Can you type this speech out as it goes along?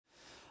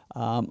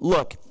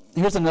Look,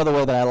 here's another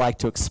way that I like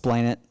to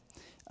explain it.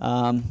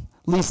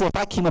 Lisa, if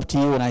I came up to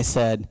you and I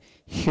said,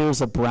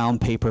 here's a brown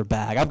paper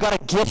bag. I've got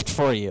a gift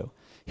for you.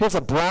 Here's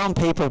a brown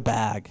paper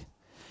bag.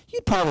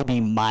 You'd probably be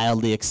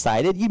mildly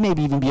excited. You'd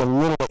maybe even be a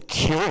little bit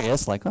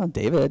curious, like, oh,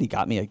 David, he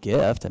got me a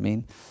gift. I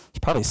mean, there's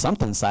probably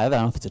something inside of it. I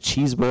don't know if it's a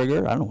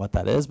cheeseburger. I don't know what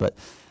that is, but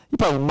you're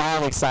probably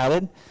mildly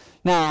excited.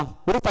 Now,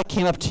 what if I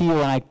came up to you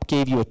and I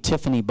gave you a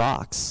Tiffany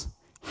box?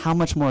 How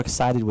much more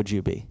excited would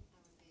you be?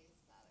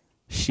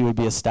 She would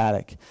be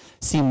ecstatic.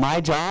 See,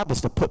 my job is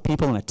to put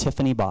people in a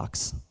Tiffany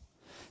box.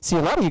 See,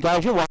 a lot of you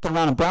guys, you're walking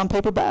around in brown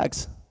paper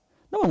bags.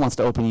 No one wants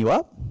to open you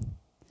up.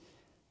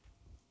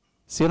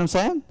 See what I'm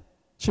saying?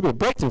 Should be a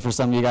breakthrough for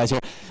some of you guys here.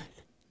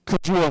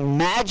 Could you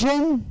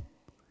imagine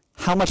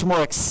how much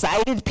more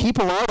excited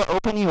people are to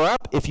open you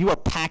up if you are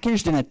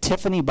packaged in a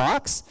Tiffany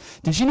box?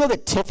 Did you know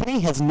that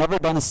Tiffany has never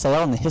done a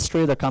sale in the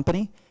history of their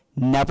company?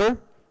 Never?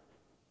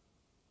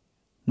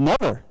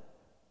 Never.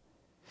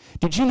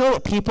 Did you know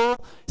that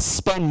people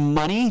spend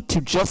money to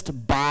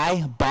just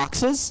buy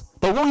boxes?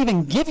 They won't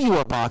even give you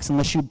a box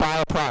unless you buy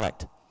a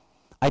product.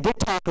 I did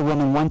talk a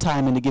woman one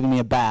time into giving me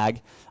a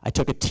bag. I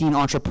took a teen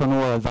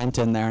entrepreneur event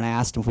in there and I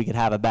asked them if we could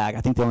have a bag.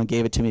 I think they only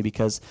gave it to me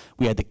because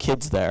we had the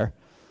kids there.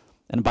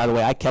 And by the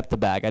way, I kept the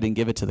bag. I didn't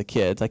give it to the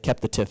kids. I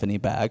kept the Tiffany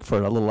bag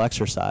for a little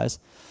exercise.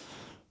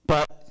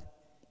 But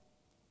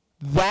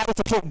that is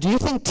absurd. Do you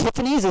think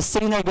Tiffany's is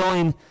sitting there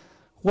going,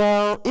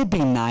 well, it'd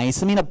be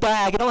nice. I mean, a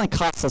bag, it only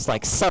costs us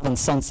like 7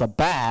 cents a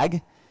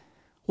bag.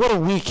 What do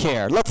we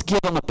care? Let's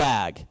give them a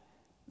bag.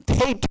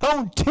 They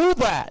don't do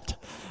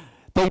that.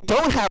 They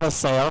don't have a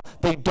sale.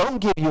 They don't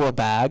give you a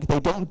bag. They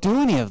don't do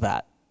any of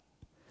that.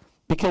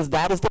 Because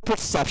that is the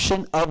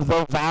perception of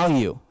the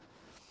value.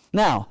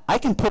 Now, I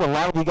can put a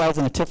lot of you guys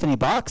in a Tiffany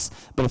box,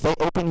 but if they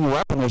open you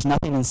up and there's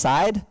nothing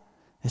inside,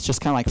 it's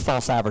just kind of like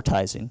false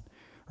advertising,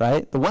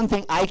 right? The one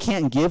thing I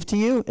can't give to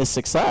you is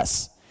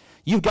success.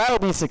 You've got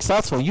to be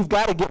successful. You've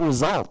got to get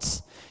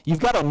results. You've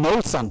got to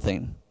know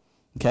something,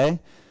 okay?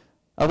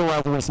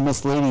 Otherwise, we're just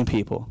misleading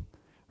people,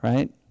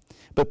 right?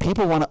 But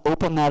people want to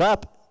open that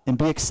up and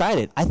be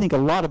excited. I think a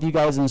lot of you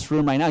guys in this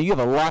room right now, you have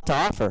a lot to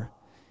offer.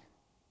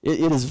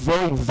 It is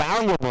very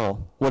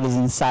valuable what is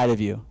inside of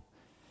you.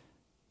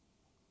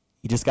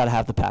 You just got to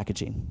have the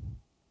packaging.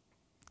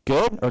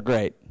 Good or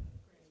great?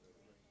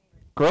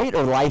 Great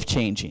or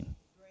life-changing?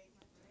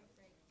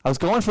 I was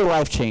going for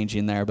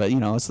life-changing there, but, you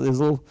know, it's a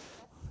little...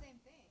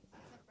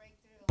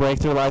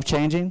 Breakthrough,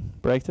 life-changing?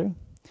 Breakthrough?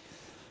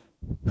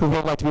 Who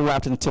would like to be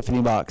wrapped in a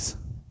Tiffany box?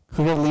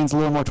 Who here leans a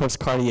little more towards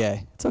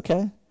Cartier? It's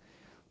okay.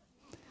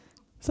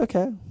 It's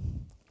okay.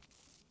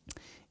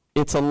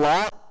 It's a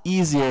lot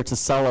easier to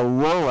sell a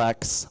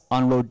Rolex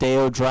on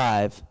Rodeo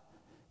Drive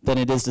than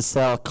it is to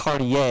sell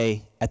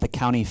Cartier at the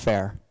county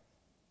fair.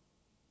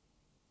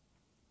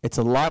 It's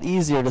a lot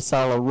easier to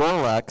sell a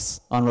Rolex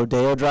on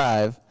Rodeo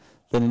Drive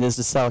than it is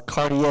to sell a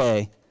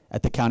Cartier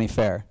at the county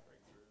fair.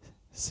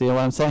 See what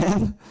I'm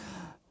saying?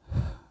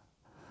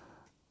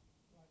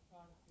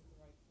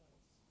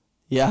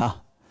 Yeah,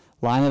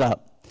 line it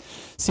up.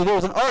 See,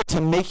 there's an art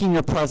to making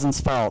your presence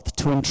felt,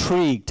 to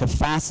intrigue, to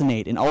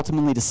fascinate, and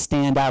ultimately to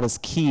stand out as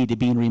key to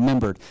being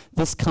remembered.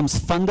 This comes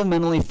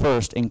fundamentally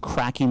first in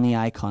cracking the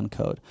icon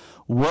code.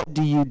 What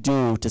do you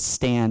do to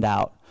stand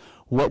out?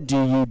 What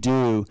do you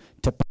do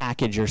to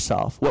package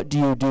yourself? What do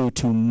you do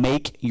to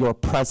make your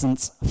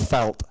presence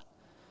felt?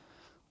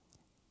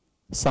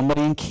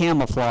 Somebody in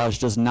camouflage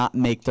does not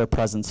make their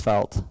presence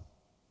felt,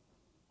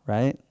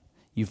 right?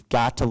 You've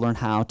got to learn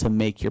how to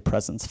make your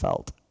presence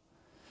felt.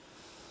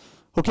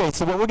 Okay,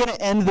 so what we're going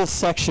to end this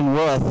section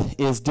with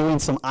is doing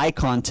some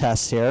icon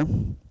tests here.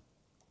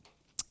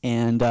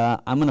 And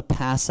I'm going to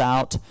pass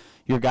out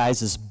your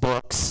guys'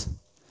 books.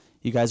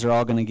 You guys are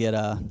all going to get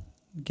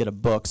a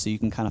book so you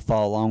can kind of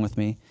follow along with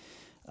me.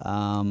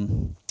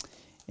 And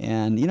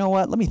you know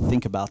what? Let me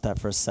think about that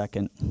for a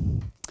second.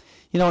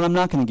 You know what? I'm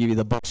not going to give you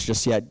the books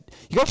just yet.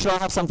 You guys should all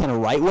have something to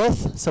write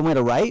with, some way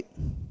to write.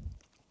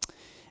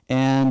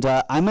 And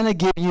I'm going to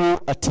give you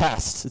a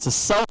test. It's a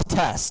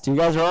self-test. You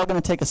guys are all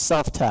going to take a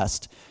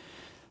self-test.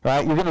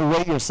 Right? You're going to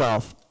rate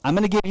yourself. I'm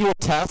going to give you a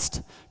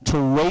test to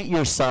rate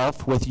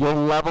yourself with your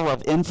level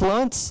of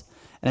influence,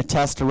 and a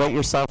test to rate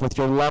yourself with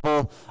your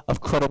level of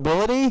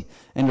credibility,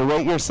 and to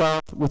rate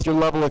yourself with your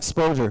level of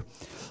exposure.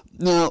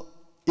 Now,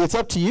 it's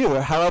up to you.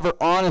 However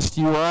honest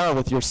you are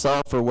with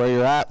yourself or where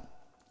you're at,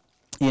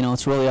 you know,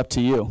 it's really up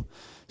to you.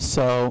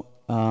 So,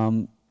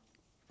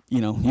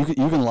 you know, you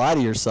can lie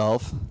to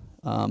yourself.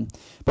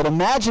 But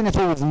imagine if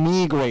it was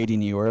me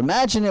grading you, or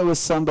imagine it was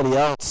somebody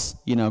else,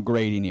 you know,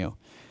 grading you.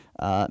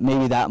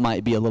 Maybe that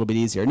might be a little bit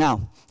easier.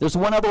 Now, there's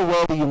one other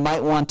way that you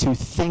might want to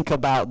think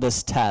about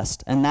this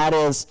test, and that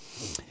is,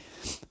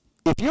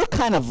 if you're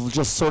kind of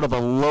just sort of a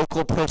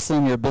local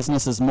person, your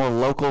business is more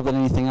local than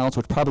anything else,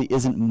 which probably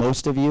isn't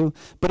most of you,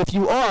 but if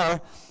you are,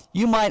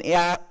 you might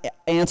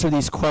answer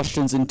these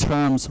questions in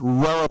terms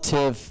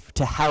relative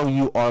to how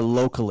you are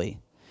locally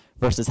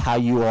versus how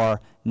you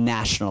are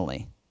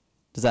nationally.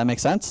 Does that make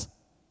sense?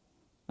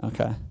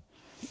 Okay.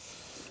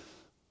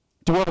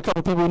 Do we have a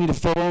couple people we need to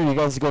fit in? You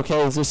guys go,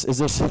 okay, who's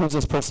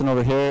this person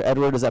over here?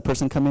 Edward, is that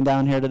person coming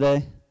down here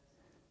today?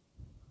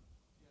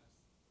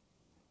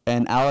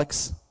 And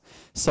Alex?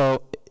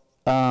 So,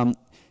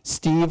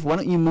 Steve, why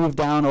don't you move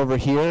down over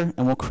here,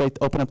 and we'll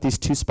open up these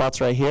 2 spots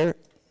right here.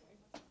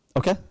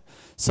 Okay?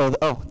 So,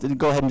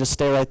 go ahead and just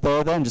stay right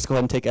there then. Just go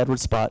ahead and take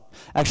Edward's spot.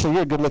 Actually,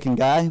 you're a good-looking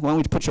guy. Why don't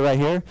we put you right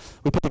here?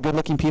 We put the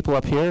good-looking people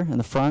up here in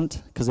the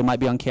front because they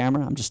might be on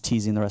camera. I'm just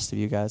teasing the rest of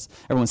you guys.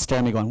 Everyone's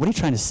staring at me going, what are you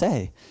trying to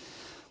say?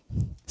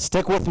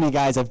 Stick with me,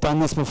 guys. I've done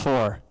this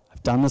before.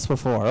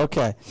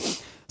 Okay.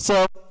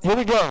 So, here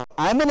we go.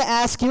 I'm going to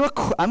ask you,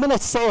 I'm going to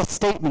say a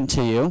statement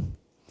to you,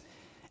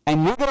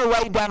 and you're going to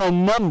write down a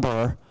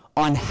number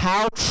on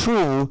how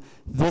true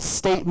this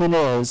statement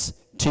is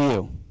to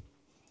you.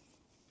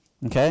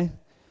 Okay?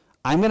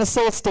 I'm going to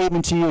say a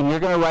statement to you, and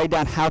you're going to write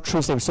down how true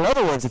the statement is. So in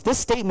other words, if this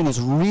statement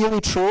is really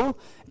true,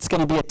 it's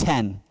going to be a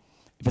 10.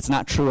 If it's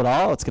not true at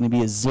all, it's going to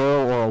be a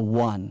 0 or a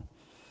 1.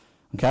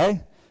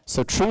 Okay?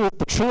 So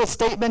the truest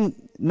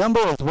statement number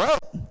is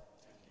what?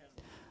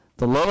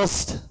 The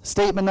lowest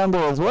statement number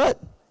is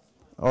what?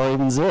 Or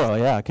even 0.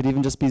 Yeah, it could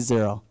even just be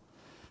 0.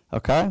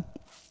 Okay?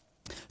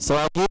 So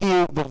I'll give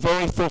you the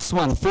very first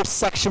one. The first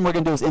section we're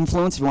going to do is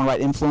influence. If you want to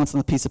write influence on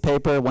the piece of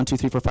paper, 1, 2,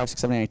 3, 4, 5,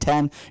 6, 7, 8,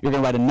 10, you're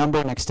going to write a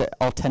number next to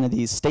all 10 of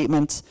these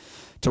statements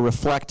to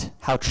reflect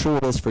how true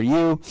it is for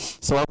you.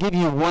 So I'll give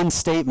you one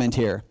statement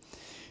here.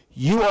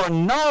 You are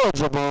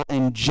knowledgeable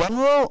in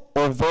general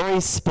or very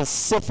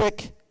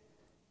specific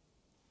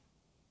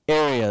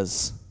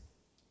areas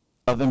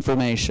of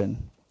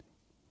information.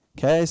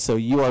 Okay, so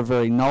you are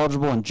very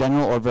knowledgeable in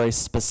general or very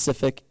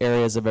specific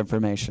areas of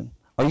information.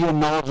 Are you a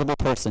knowledgeable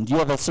person? Do you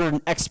have a certain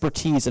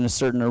expertise in a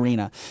certain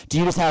arena? Do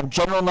you just have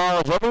general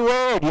knowledge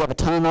everywhere, or do you have a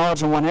ton of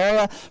knowledge in one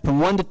area? From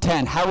 1 to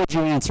 10, how would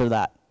you answer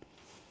that?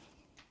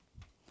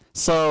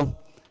 So,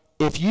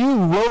 if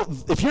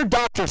you're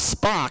Dr.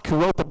 Spock, who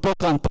wrote the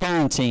book on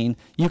parenting,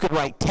 you could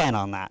write 10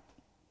 on that.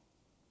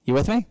 You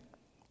with me?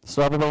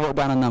 So everybody wrote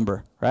down a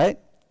number, right?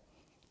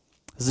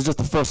 This is just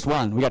the first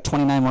one. We got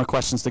 29 more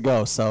questions to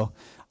go, so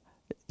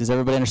does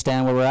everybody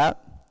understand where we're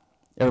at?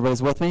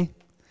 Everybody's with me?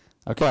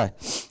 Okay.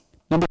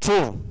 Number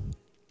 2,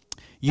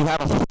 you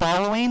have a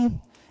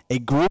following, a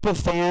group of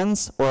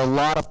fans, or a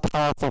lot of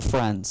powerful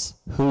friends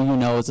who you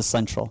know is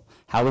essential.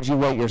 How would you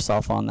rate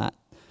yourself on that?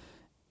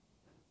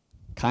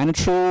 Kind of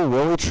true,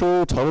 really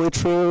true, totally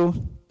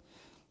true.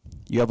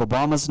 You have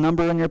Obama's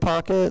number in your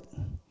pocket.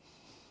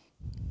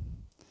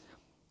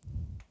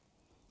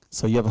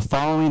 So you have a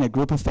following, a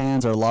group of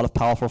fans, or a lot of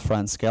powerful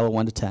friends, scale of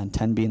 1 to 10,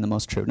 10 being the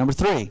most true. Number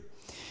 3,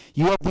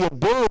 you have the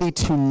ability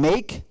to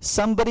make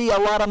somebody a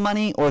lot of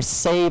money or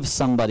save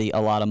somebody a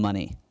lot of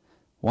money.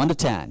 1 to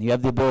 10. You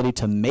have the ability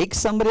to make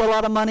somebody a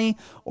lot of money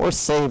or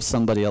save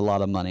somebody a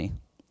lot of money.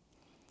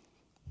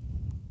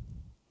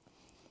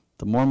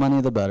 The more money,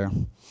 the better.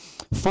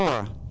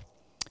 4,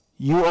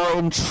 you are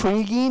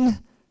intriguing,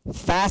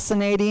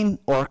 fascinating,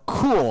 or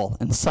cool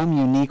in some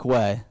unique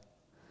way.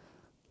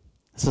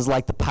 This is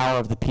like the power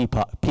of the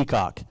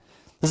peacock.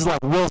 This is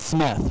like Will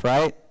Smith,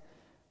 right?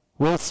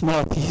 Will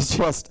Smith, he's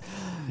just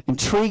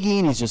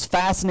intriguing, he's just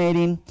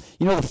fascinating.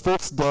 You know, the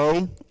first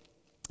day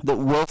that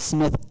Will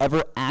Smith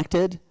ever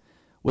acted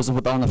was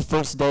on the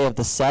first day of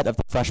the set of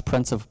The Fresh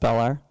Prince of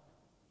Bel-Air.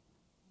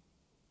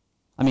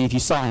 I mean, if you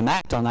saw him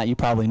act on that, you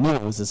probably knew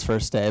it was his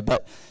first day.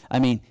 But I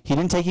mean, he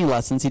didn't take any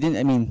lessons. He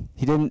didn't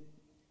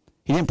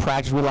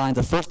practice lines.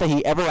 The first day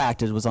he ever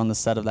acted was on the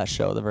set of that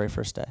show, the very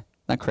first day.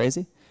 Isn't that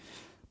crazy?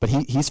 But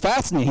he's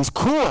fascinating. He's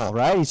cool,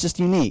 right? He's just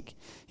unique.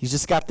 He's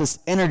just got this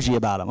energy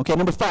about him. Okay,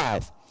 number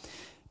 5.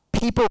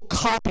 People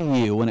copy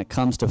you when it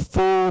comes to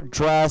food,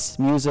 dress,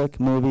 music,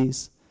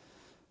 movies.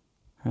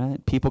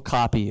 Right? People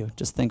copy you.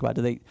 Just think about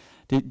it.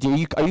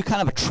 Are you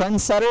kind of a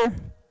trendsetter?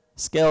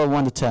 Scale of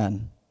 1 to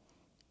 10.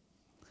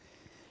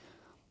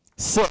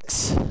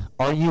 6,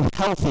 are you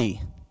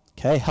healthy?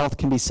 Okay, health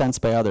can be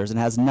sensed by others and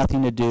has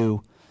nothing to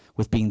do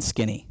with being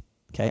skinny.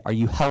 Okay, are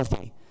you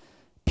healthy?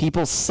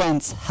 People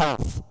sense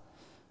health.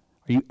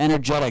 Are you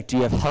energetic? Do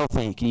you have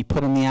healthy? Can you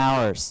put in the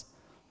hours?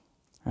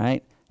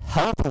 Right?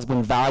 Health has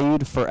been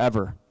valued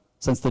forever,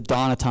 since the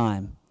dawn of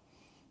time.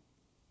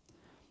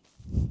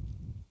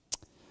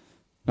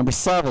 Number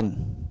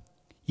 7,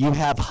 you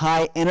have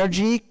high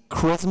energy,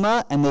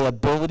 charisma, and the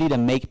ability to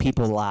make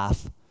people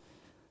laugh.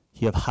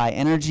 You have high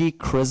energy,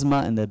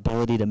 charisma, and the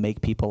ability to make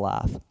people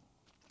laugh.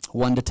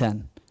 1 to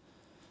 10.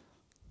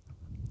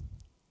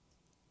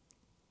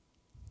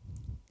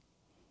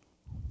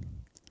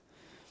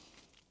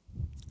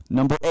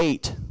 Number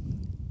 8.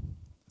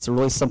 It's a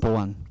really simple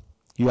one.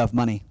 You have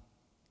money.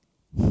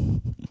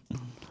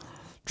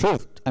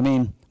 Truth. I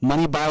mean,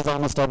 money buys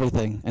almost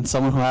everything, and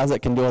someone who has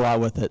it can do a lot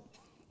with it.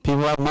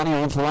 People who have money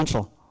are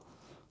influential.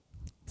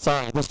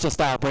 Sorry, that's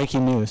just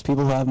breaking news.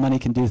 People who have money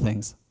can do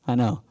things. I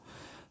know.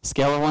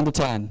 Scale of 1 to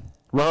 10.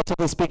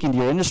 Relatively speaking to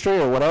your industry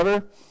or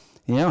whatever,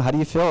 how do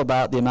you feel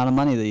about the amount of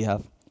money that you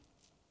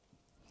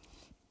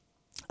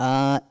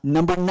have?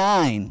 Number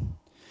 9,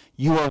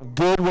 you are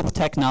good with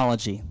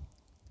technology.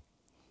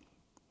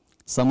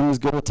 Someone who's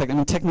good with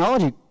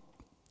technology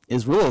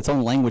is really its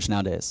own language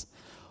nowadays.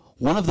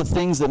 One of the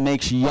things that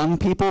makes young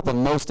people the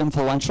most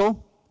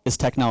influential is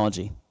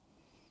technology.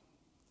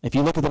 If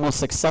you look at the most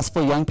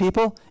successful young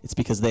people, it's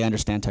because they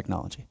understand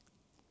technology.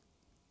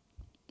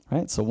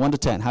 Right? So 1 to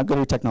 10, how good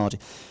are your technology?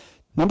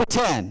 Number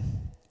 10,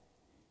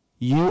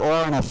 you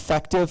are an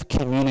effective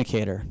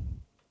communicator.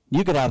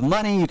 You could have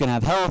money, you can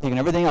have health, you can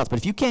have everything else, but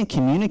if you can't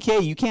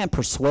communicate, you can't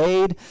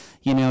persuade,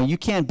 you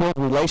can't build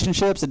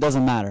relationships, it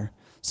doesn't matter.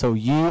 So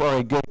you are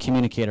a good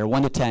communicator,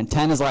 1 to 10.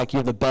 10 is like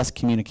you're the best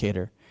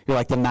communicator. You're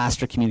like the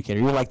master communicator.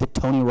 You're like the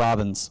Tony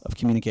Robbins of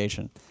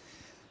communication.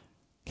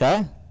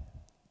 Okay?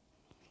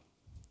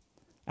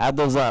 Add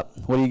those up.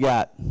 What do you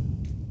got?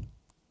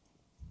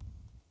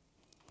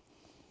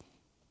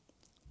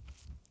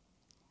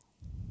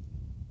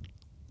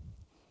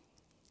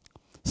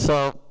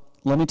 So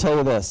let me tell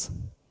you this.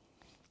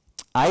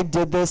 I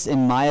did this,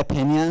 in my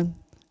opinion,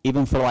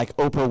 even for like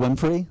Oprah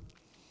Winfrey.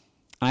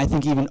 I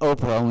think even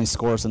Oprah only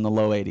scores in the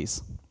low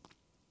 80s.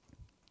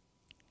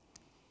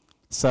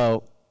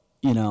 So,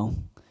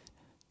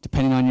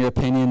 depending on your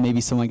opinion,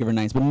 maybe someone give her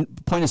 90s. But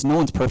the point is, no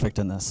one's perfect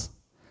in this.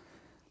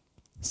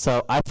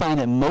 So I find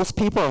that most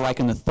people are like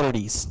in the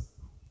 30s.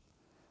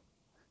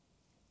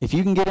 If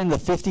you can get into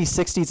the 50s,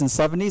 60s, and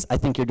 70s, I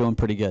think you're doing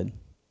pretty good.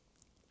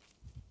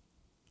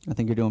 I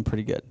think you're doing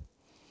pretty good.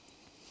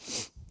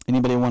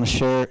 Anybody want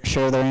to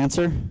share their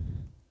answer?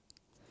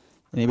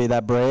 Anybody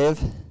that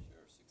brave?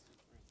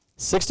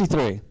 63.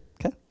 Okay.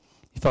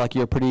 You feel like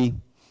you're pretty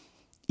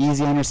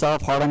easy on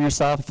yourself, hard on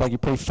yourself? You feel like you're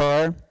pretty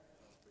fair?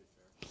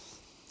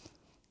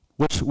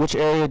 Which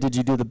area did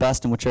you do the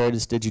best and which area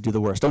did you do the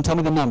worst? Don't tell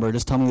me the number.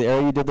 Just tell me the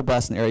area you did the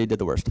best and the area you did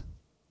the worst.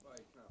 Well, I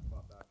kind of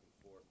fought back and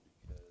forth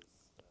because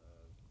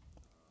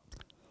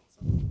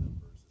some of the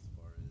numbers as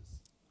far as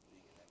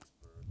being an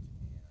expert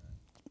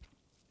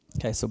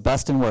and... Okay, so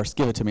best and worst.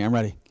 Give it to me. I'm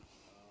ready.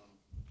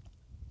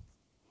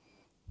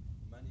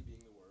 Money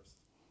being the worst.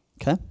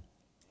 Okay.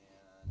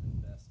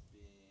 And best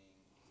being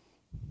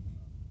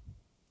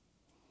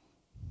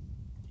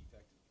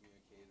effective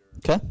communicator.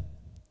 Okay.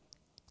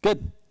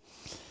 Good.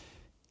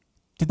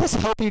 Did this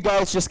help you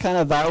guys just kind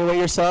of evaluate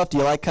yourself? Do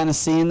you like kind of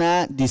seeing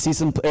that? Do you see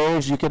some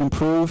areas you could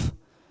improve?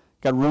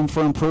 Got room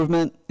for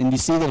improvement? And do you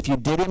see that if you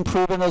did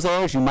improve in those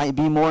areas, you might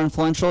be more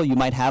influential, you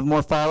might have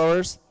more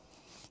followers?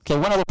 Okay,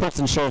 one other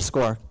person share a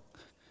score.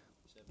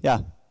 Yeah.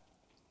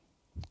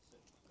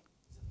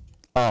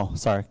 Oh,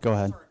 sorry, go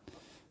ahead.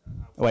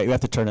 Wait, we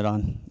have to turn it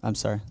on. I'm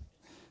sorry.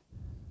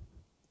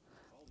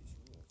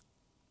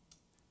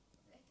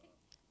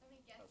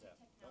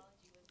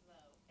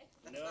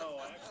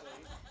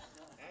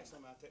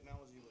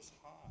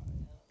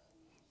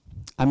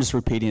 I'm just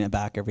repeating it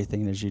back,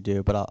 everything as you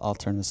do, but I'll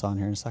turn this on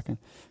here in a second.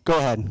 Go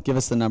ahead. Give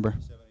us the number.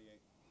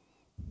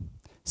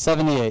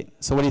 78.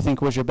 So what do you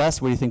think was your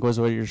best? What do you think was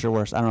your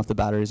worst? I don't know if the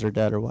batteries are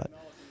dead or what.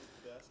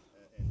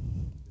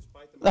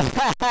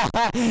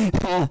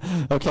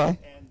 Okay. And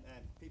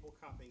people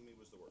copying me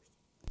was the worst.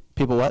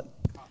 People what?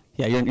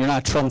 Yeah, you're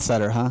not a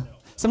trendsetter, huh? No.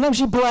 Sometimes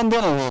you blend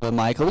in a little bit,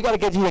 Michael. We got to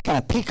get you to kind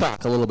of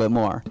peacock a little bit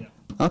more.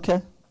 Yeah.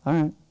 Okay. All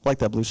right. I like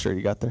that blue shirt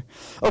you got there.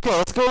 Okay,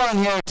 let's go on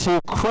here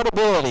to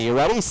credibility. You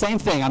ready? Same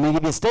thing. I'm going to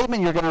give you a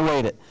statement. You're going to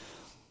rate it.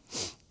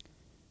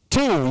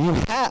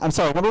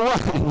 Number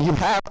 1, you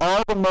have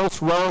all the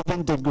most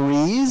relevant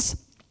degrees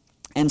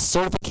and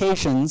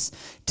certifications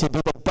to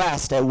be the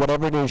best at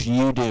whatever it is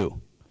you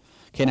do.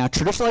 Okay, now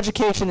traditional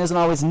education isn't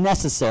always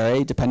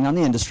necessary, depending on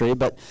the industry,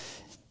 but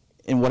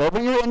in whatever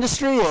your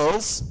industry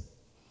is,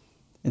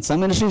 and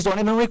some industries don't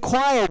even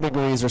require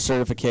degrees or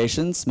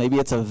certifications. Maybe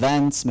it's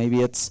events, maybe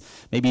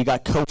you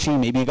got coaching,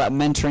 maybe you got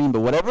mentoring, but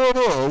whatever it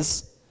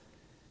is,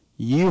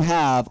 you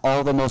have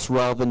all the most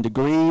relevant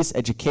degrees,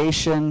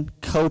 education,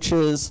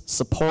 coaches,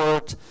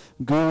 support,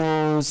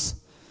 gurus.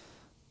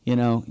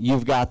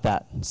 You've got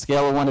that.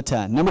 Scale of 1 to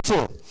 10. Number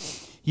 2,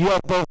 you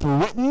have both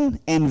written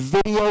and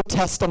video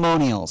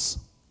testimonials.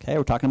 Okay,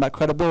 we're talking about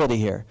credibility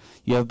here.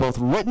 You have both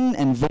written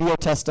and video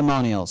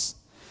testimonials.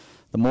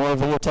 The more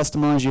video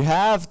testimonials you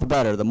have, the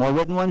better. The more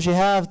written ones you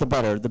have, the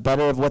better. The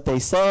better of what they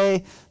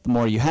say, the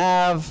more you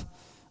have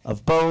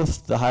of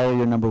both, the higher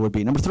your number would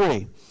be. Number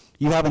 3,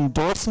 you have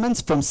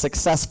endorsements from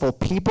successful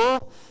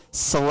people,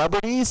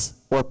 celebrities,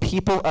 or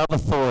people of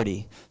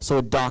authority. So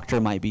a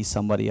doctor might be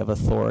somebody of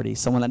authority.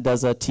 Someone that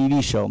does a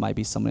TV show might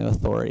be somebody of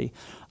authority.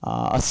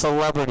 A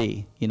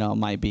celebrity,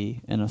 might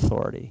be an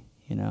authority,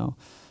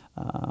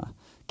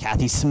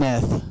 Kathy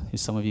Smith, who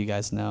some of you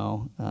guys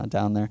know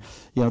down there,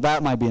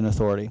 that might be an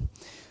authority.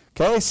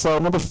 Okay, so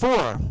number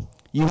 4,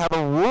 you have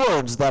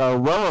awards that are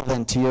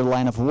relevant to your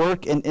line of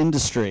work and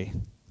industry.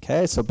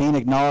 Okay, so being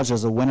acknowledged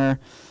as a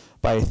winner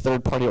by a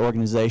third-party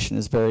organization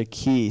is very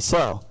key.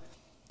 So,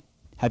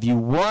 have you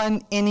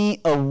won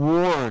any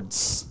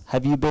awards?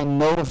 Have you been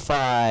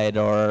notified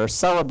or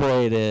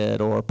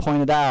celebrated or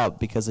pointed out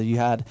because you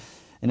had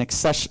an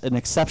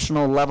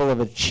exceptional level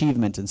of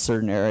achievement in a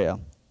certain area?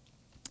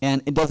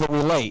 And it doesn't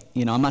relate.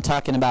 I'm not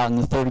talking about in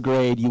the 3rd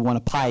grade you won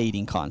a pie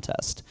eating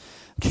contest.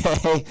 I'm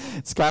Okay,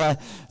 it's gotta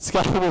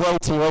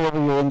relate to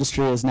whatever your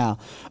industry is now.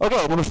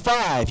 Okay, number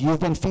 5, you've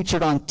been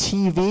featured on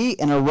TV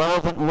in a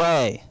relevant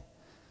way.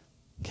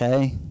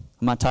 Okay,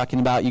 I'm not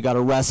talking about you got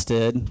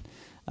arrested,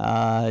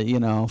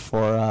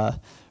 for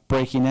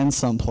breaking in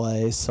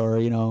someplace, or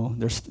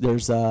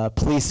there's a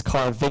police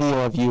car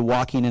video of you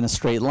walking in a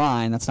straight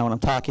line. That's not what I'm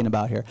talking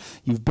about here.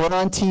 You've been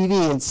on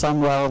TV in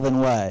some relevant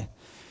way.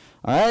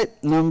 All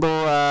right,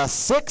 number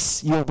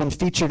 6, you have been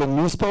featured in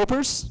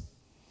newspapers.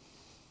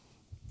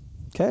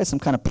 Okay, some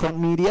kind of print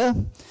media.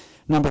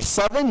 Number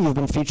 7, you've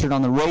been featured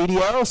on the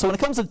radio. So when it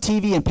comes to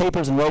TV and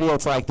papers and radio,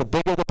 it's like the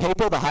bigger the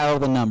paper, the higher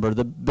the number.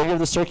 The bigger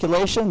the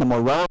circulation, the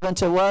more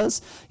relevant it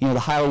was, the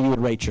higher you would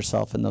rate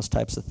yourself in those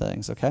types of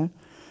things, okay?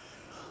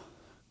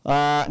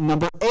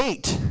 Number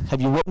 8,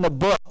 have you written a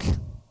book?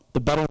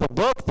 The better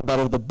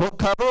the book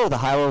cover, the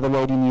higher the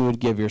rating you would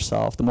give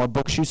yourself. The more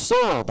books you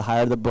sold, the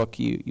higher the book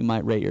you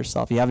might rate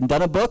yourself. If you haven't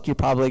done a book, you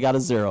probably got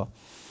a 0.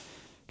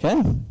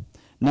 Okay?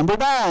 Number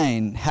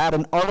 9, had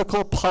an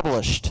article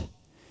published.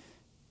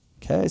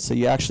 Okay, so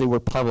you actually were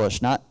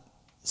published, not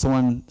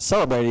someone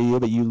celebrated you,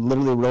 but you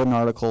literally wrote an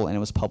article and it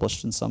was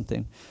published in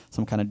something,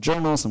 some kind of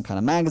journal, some kind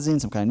of magazine,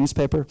 some kind of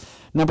newspaper.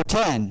 Number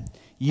 10,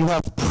 you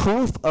have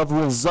proof of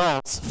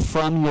results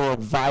from your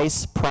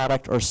advice,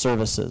 product, or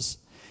services.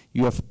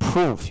 You have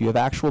proof, you have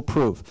actual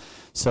proof.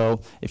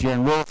 So if you're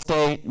in real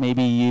estate,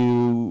 maybe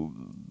you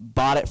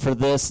bought it for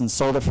this and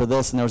sold it for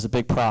this and there was a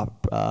big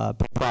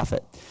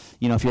profit.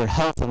 If you're in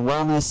health and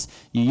wellness,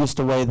 you used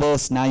to weigh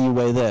this, now you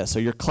weigh this.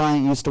 Or your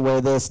client used to weigh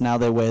this, now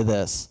they weigh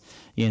this.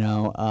 Before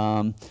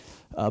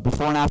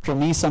and after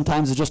me,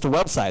 sometimes it's just a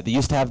website. They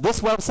used to have this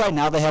website,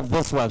 now they have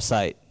this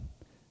website.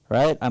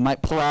 Right? I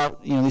might pull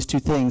out these two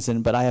things,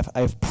 but I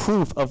have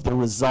proof of the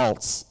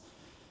results.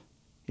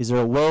 Is there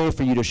a way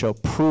for you to show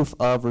proof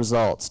of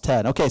results?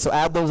 10. Okay, so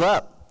add those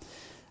up.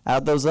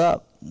 Add those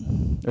up.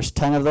 There's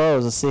 10 of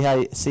those.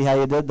 Let's see how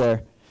you did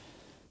there.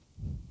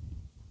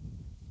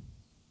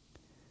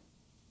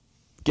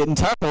 Getting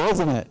tougher,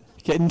 isn't it?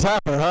 Getting tougher,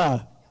 huh?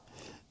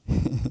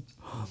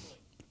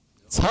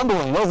 It's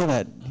humbling, isn't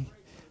it?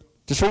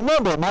 Just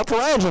remember,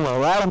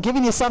 Michelangelo, right? I'm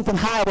giving you something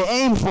high to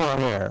aim for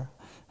here.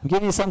 I'm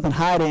giving you something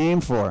high to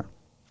aim for.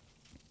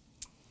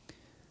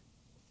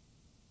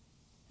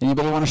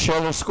 Anybody want to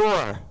share their score?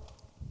 I will.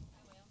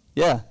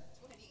 Yeah.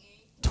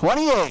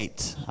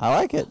 28. I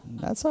like it.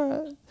 That's all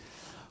right.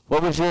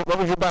 What was your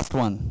best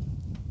one?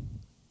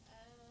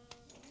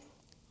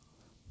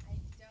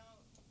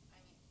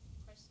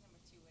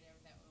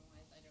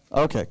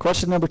 Okay,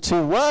 question number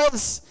 2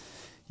 was,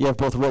 you have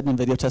both written and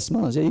video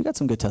testimonials. Yeah, you got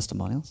some good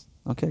testimonials.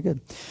 Okay,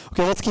 good.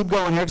 Okay, let's keep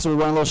going here because we're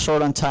running a little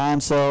short on time.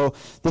 So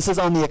this is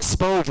on the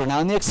exposure. Now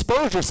in the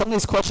exposure, some of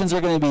these questions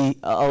are going to be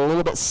a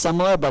little bit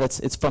similar, but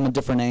it's from a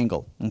different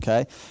angle,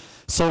 okay?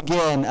 So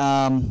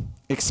again,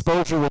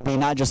 exposure would be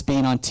not just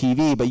being on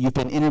TV, but you've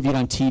been interviewed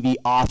on TV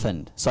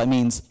often. So that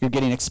means you're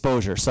getting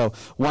exposure. So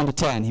 1 to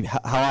 10, how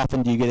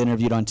often do you get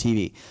interviewed on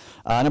TV?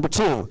 Number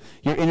 2,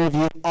 you're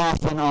interviewed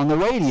often on the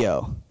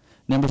radio.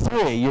 Number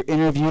 3, you're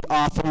interviewed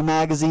often in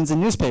magazines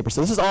and newspapers.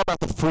 So this is all about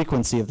the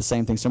frequency of the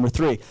same things. Number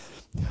 3,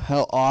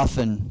 how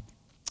often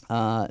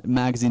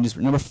magazine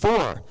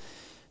newspaper.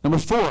 Number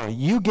 4,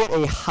 you get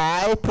a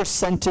high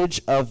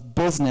percentage of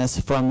business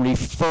from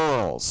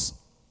referrals.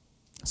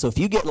 So if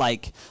you get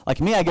like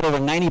me, I get over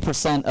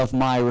 90% of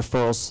my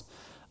referrals,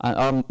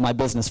 my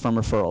business from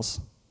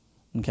referrals.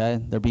 Okay,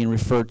 they're being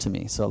referred to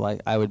me. So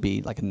I would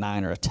be like a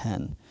 9 or a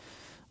 10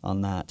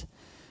 on that.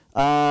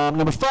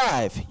 Number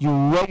 5, you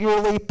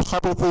regularly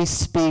publicly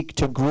speak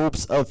to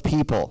groups of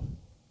people.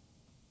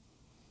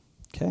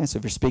 Okay, so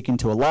if you're speaking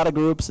to a lot of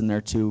groups and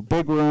they're 2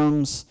 big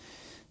rooms,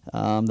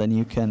 then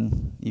you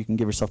can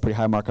give yourself a pretty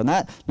high mark on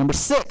that. Number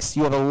 6,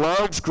 you have a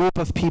large group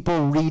of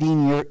people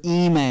reading your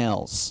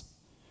emails.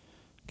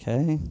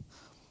 Okay,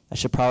 that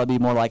should probably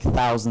be more like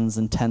thousands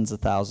and tens of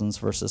thousands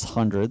versus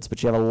hundreds,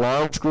 but you have a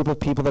large group of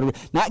people that are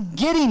not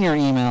getting your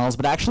emails,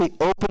 but actually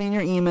opening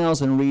your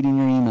emails and reading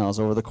your emails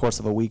over the course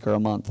of a week or a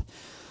month.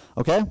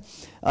 Okay?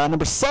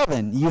 Number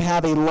 7, you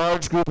have a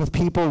large group of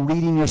people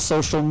reading your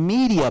social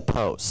media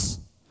posts.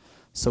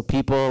 So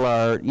people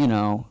are,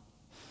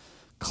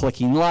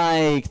 clicking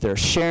like, they're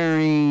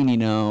sharing,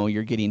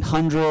 you're getting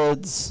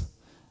hundreds,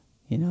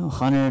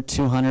 100,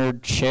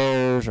 200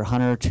 shares or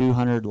 100,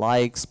 200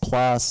 likes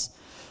plus.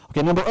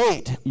 Okay, number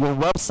 8, your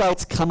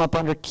websites come up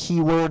under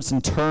keywords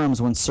and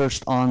terms when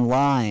searched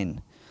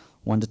online.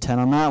 1 to 10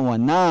 on that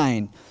one.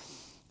 9,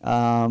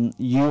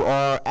 you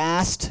are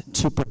asked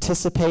to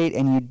participate,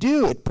 and you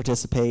do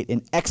participate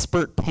in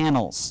expert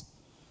panels.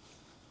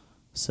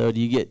 So do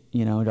you get,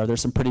 are there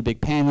some pretty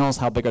big panels?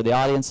 How big are the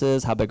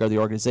audiences? How big are the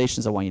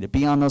organizations that want you to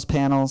be on those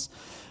panels?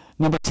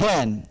 Number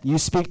 10, you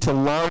speak to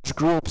large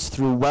groups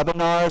through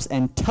webinars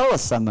and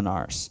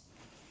teleseminars.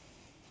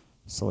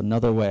 So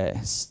another way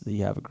that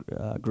you have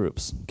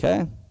groups,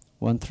 okay?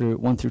 1 through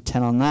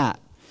 10 on that.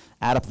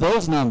 Add up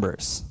those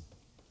numbers.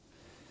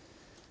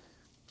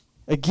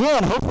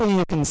 Again, hopefully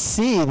you can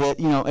see that,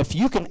 if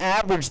you can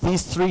average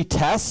these 3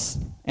 tests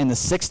in the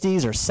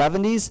 60s or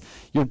 70s,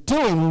 you're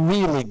doing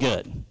really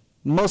good.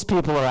 Most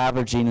people are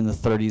averaging in the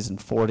 30s and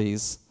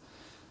 40s,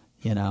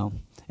 you know.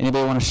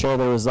 Anybody want to share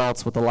their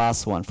results with the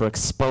last one for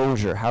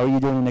exposure? How are you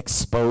doing in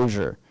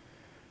exposure?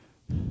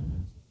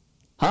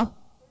 Huh?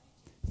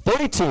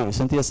 32.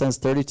 Cynthia says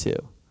 32.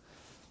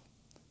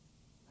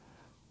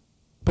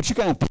 But you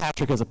kind of have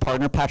Patrick as a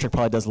partner. Patrick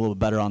probably does a little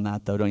better on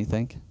that, though, don't you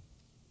think?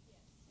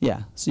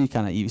 Yeah, so you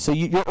kind of, so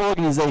your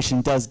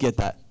organization does get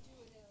that.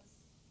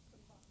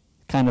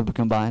 Kind of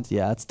combined?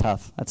 Yeah, that's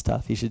tough. That's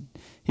tough. He should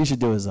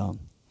do his own.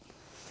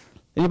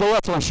 Anybody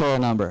else want to share a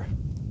number?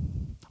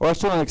 Or let's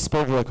do an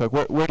exposure real quick.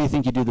 Where do you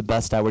think you do the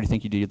best at? Where do you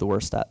think you do the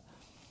worst at?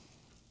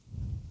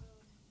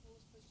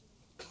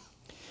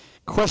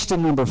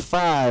 Question number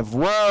 5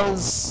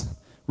 was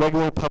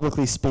regularly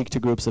publicly speak to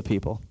groups of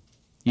people.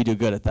 You do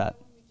good at that.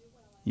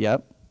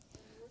 Yep.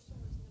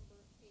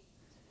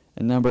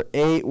 And number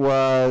 8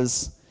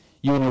 was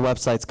you and your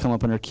websites come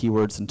up under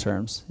keywords and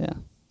terms. Yeah.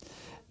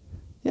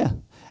 Yeah.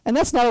 And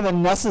that's not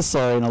even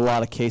necessary in a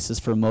lot of cases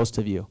for most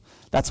of you.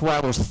 That's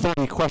why there's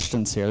 30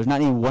 questions here. There's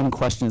not any one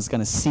question that's going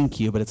to sink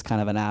you, but it's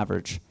kind of an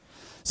average.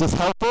 Is this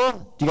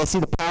helpful? Do you guys see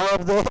the power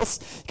of this?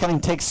 You kind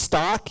of take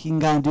stock. You can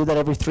kind of do that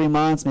every 3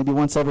 months, maybe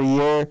once every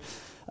year.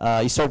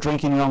 You start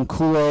drinking your own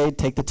Kool-Aid,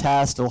 take the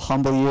test. It'll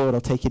humble you. It'll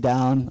take you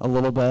down a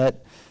little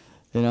bit.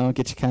 You know,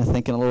 get you kind of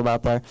thinking a little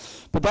about there.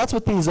 But that's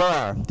what these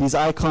are. These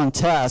icon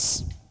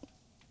tests,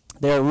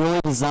 they're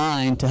really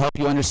designed to help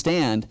you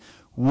understand,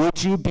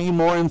 would you be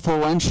more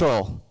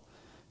influential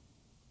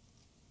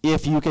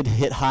if you could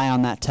hit high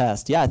on that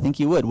test? Yeah, I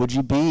think you would. Would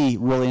you be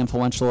really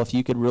influential if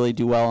you could really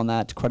do well on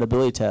that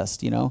credibility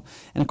test, you know?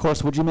 And of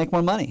course, would you make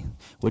more money?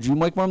 Would you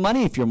make more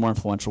money if you're more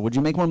influential? Would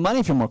you make more money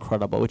if you're more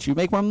credible? Would you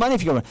make more money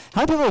if you're more...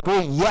 How many people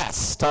agree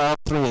yes to all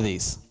 3 of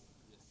these?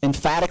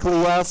 Emphatically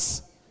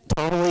yes?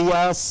 Totally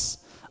yes?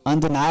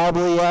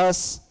 Undeniably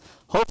yes?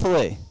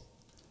 Hopefully.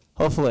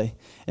 Hopefully.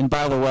 And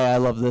by the way, I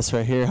love this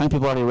right here. How many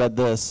people already read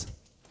this?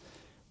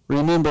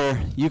 Remember,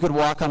 you could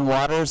walk on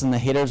waters and the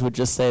haters would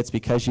just say it's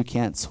because you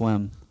can't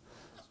swim.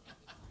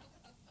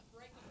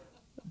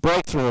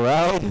 Breakthrough,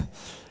 right?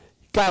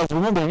 Guys,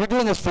 remember, you're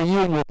doing this for you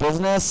and your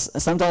business.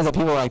 Sometimes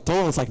people are like,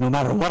 Dave, it's like no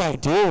matter what I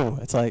do,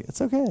 it's like, it's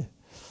okay.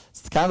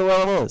 It's kind of the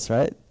way it is,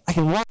 right? I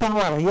can walk on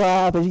water,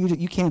 yeah, but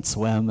you can't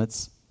swim.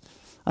 It's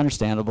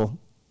understandable.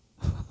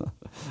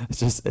 It's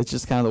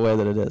just kind of the way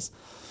that it is.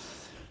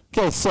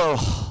 Okay, so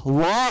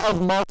law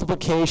of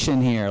multiplication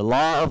here.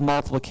 Law of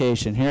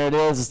multiplication. Here it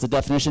is. It's the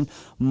definition.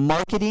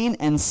 Marketing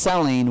and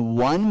selling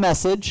one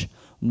message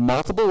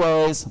multiple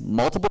ways,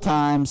 multiple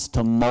times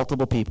to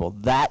multiple people.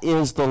 That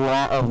is the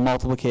law of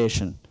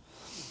multiplication.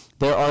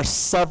 There are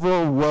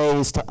several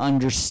ways to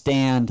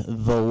understand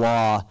the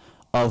law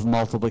of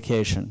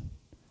multiplication.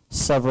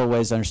 Several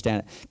ways to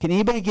understand it. Can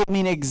anybody give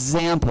me an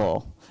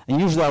example? And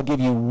usually I'll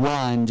give you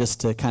one just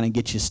to kind of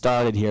get you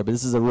started here, but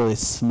this is a really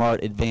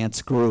smart,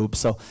 advanced group.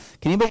 So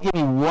can anybody give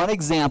me one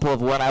example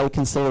of what I would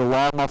consider the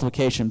law of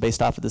multiplication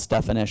based off of this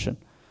definition?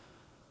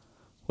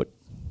 What?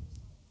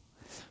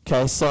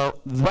 Okay, so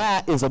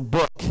that is a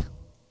book.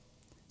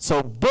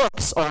 So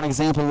books are an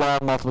example of law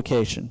of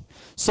multiplication.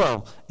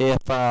 So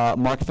if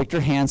Mark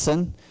Victor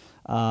Hansen,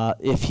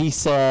 if he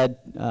said,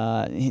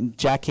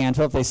 Jack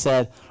Canfield, if they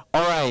said,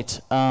 all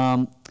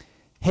right,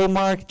 hey,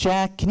 Mark,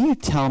 Jack, can you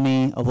tell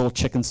me a little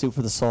chicken soup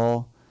for the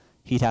soul?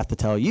 He'd have to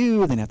tell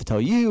you, then have to tell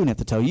you, and have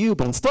to tell you.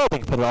 But instead, they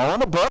could put it all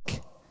in a book.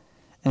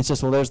 And it's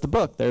just, well, there's the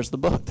book, there's the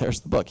book,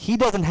 there's the book. He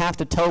doesn't have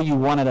to tell you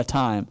one at a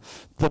time.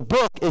 The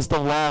book is the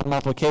law of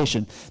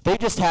multiplication. They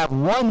just have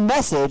one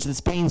message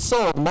that's being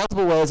sold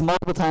multiple ways,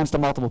 multiple times to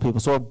multiple people.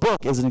 So a book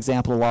is an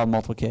example of law of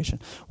multiplication.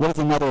 What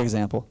is another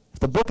example?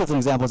 If the book is an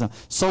example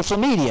of social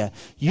media,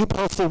 you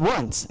posted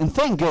once, and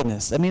thank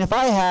goodness. I mean, if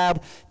I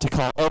had to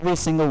call every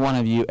single one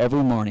of you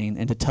every morning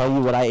and to tell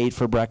you what I ate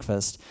for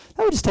breakfast,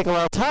 that would just take a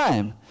lot of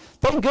time.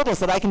 Thank goodness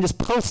that I can just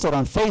post it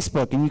on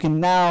Facebook, and you can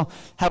now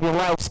have your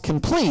lives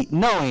complete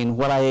knowing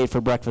what I ate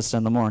for breakfast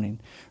in the morning,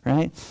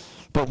 right?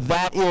 But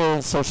that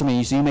is social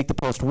media. So you make the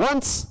post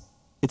once,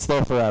 it's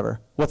there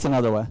forever. What's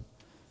another way?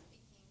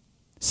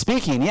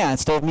 Speaking, yeah.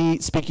 Instead of me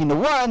speaking to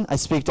one, I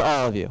speak to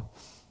all of you.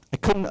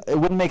 It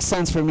wouldn't make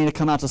sense for me to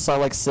come out to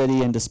Salt Lake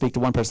City and to speak to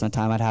one person at a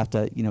time. I'd have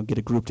to, get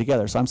a group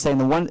together. So I'm saying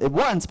the one at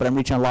once, but I'm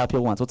reaching a lot of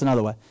people at once. What's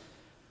another way?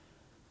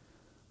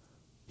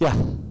 Yeah.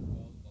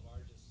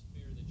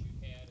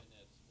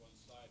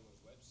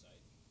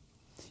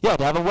 Yeah,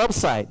 to have a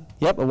website.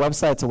 Yep, a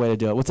website's a way to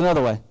do it. What's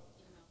another way?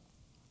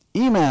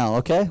 Email,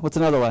 okay. What's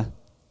another way?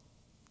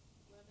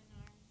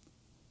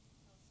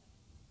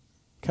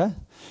 Okay.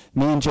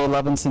 Me and Jay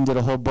Levinson did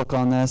a whole book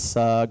on this,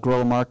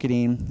 Guerrilla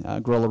Marketing,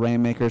 Guerrilla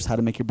Rainmakers, How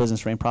to Make Your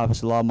Business Rain Profits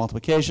Through Law of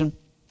Multiplication.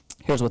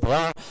 Here's what they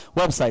are.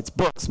 Websites,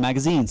 books,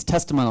 magazines,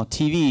 testimonial,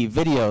 TV,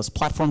 videos,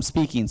 platform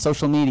speaking,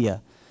 social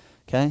media.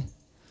 Okay?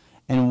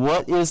 And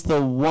what is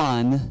the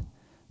one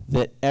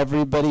that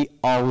everybody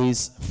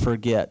always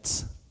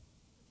forgets?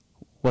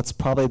 What's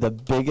probably the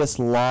biggest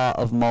law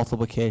of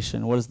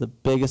multiplication? What is the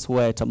biggest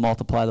way to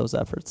multiply those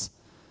efforts?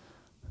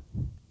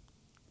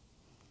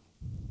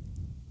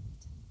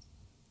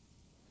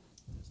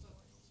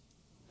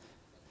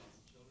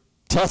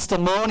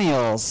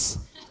 Testimonials.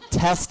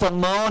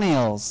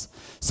 Testimonials.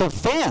 So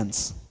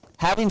fans,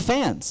 having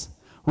fans.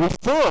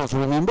 Referrals,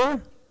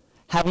 remember?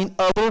 Having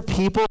other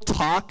people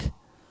talk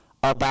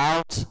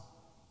about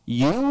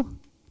you.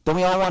 Don't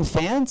we all want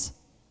fans?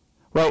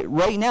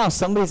 Right now,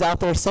 somebody's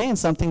out there saying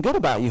something good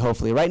about you,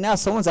 hopefully. Right now,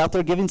 someone's out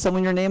there giving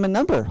someone your name and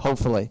number,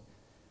 hopefully.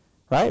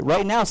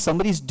 Right now,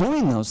 somebody's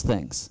doing those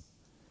things.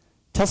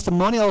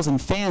 Testimonials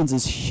and fans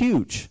is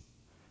huge.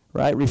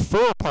 Right?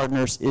 Referral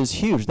partners is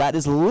huge. That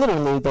is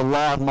literally the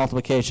law of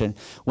multiplication.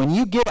 When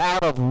you get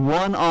out of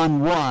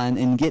one-on-one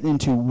and get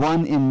into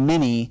one in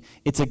many,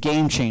 it's a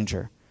game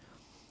changer.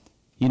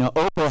 You know,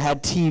 Oprah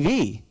had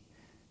TV.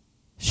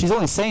 She's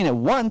only saying it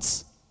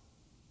once,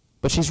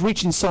 but she's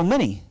reaching so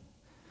many.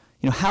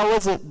 You know, how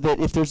is it that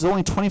if there's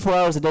only 24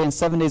 hours a day and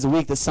 7 days a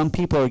week that some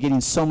people are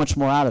getting so much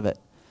more out of it?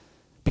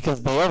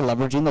 Because they are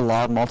leveraging the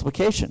law of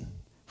multiplication.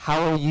 How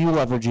are you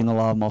leveraging the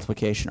law of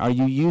multiplication? Are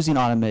you using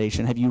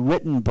automation? Have you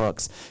written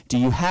books? Do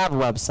you have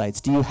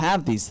websites? Do you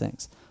have these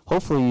things?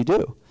 Hopefully you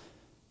do.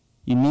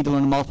 You need to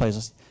learn to multiply.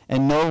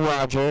 And no,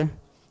 Roger,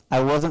 I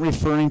wasn't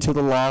referring to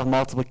the law of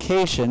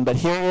multiplication, but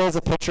here is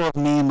a picture of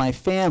me and my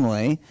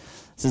family.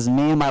 This is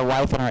me and my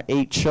wife and our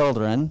 8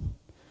 children.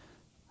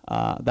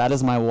 That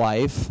is my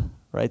wife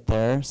right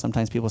there.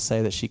 Sometimes people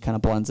say that she kind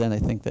of blends in. They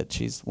think that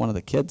she's one of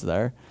the kids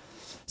there.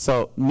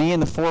 So me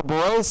and the 4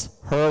 boys,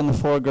 her and the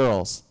 4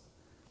 girls.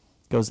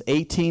 Goes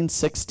 18,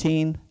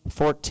 16,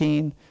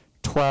 14,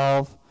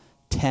 12,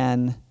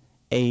 10,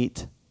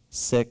 8,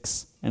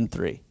 6, and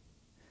 3.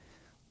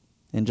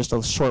 In just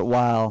a short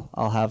while,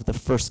 I'll have the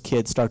first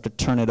kid start to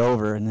turn it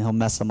over, and he'll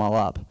mess them all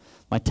up.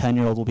 My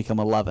 10-year-old will become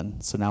 11,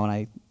 so now when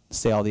I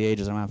say all the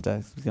ages, I'm going to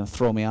have to, it's going to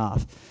throw me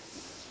off.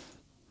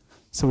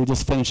 So we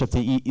just finish up the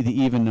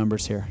even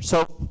numbers here.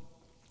 So,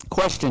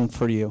 question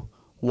for you.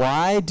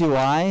 Why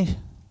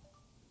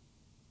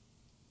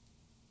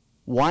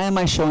am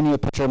I showing you a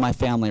picture of my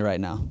family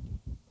right now? To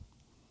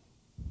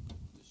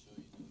show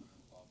you the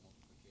law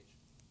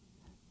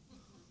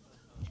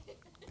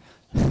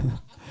of multiplication.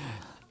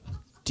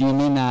 Do you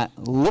mean that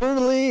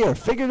literally or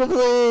figuratively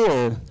or?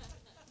 I'll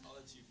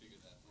let you figure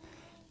that.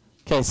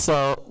 Okay,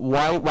 so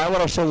why would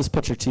I show this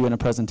picture to you in a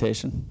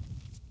presentation?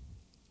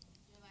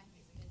 Your life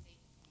is busy.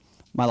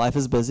 My life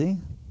is busy.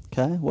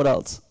 Okay, what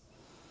else?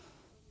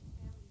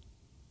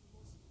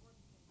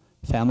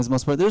 Family's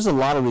most important. There's a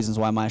lot of reasons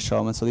why I might show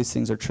them, and so these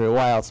things are true.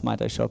 Why else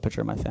might I show a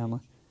picture of my family?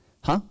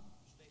 Huh?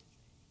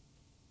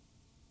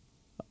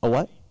 A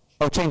what?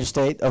 Oh, change of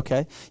state.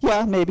 Okay.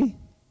 Yeah, maybe.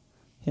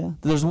 Yeah.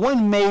 There's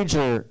one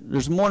major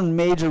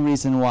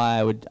reason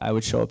why I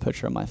would show a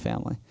picture of my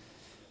family.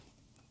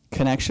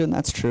 Connection,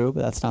 that's true,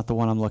 but that's not the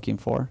one I'm looking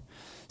for.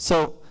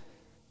 So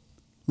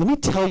let me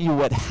tell you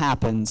what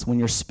happens when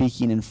you're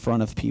speaking in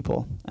front of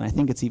people. And I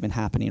think it's even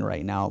happening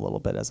right now a little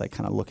bit as I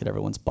kind of look at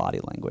everyone's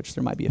body language.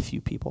 There might be a few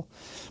people.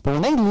 But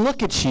when they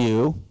look at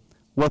you,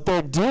 what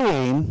they're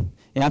doing,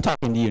 and I'm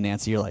talking to you,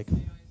 Nancy, you're like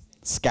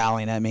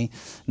scowling at me.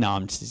 No,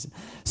 I'm just.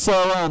 So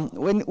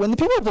when the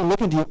people are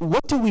looking to you,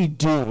 what do we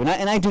do?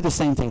 And I do the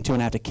same thing too,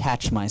 and I have to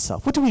catch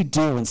myself. What do we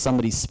do when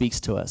somebody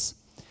speaks to us?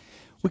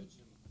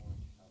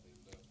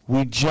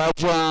 We judge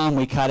them,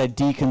 we kind of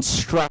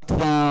deconstruct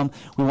them,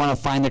 we want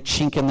to find the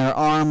chink in their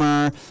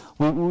armor.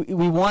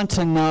 We want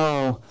to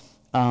know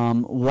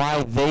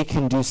why they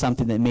can do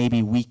something that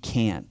maybe we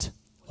can't.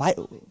 Why?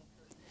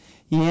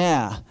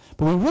 Yeah,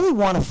 but we really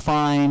want to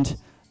find,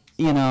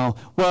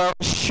 well,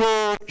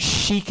 sure,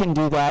 she can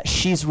do that,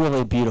 she's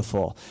really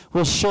beautiful.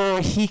 Well,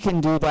 sure, he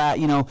can do that,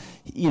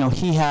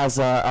 he has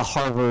a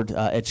Harvard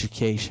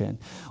education.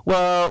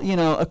 Well,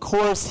 of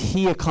course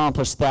he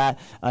accomplished that,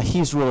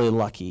 he's really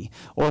lucky.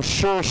 Or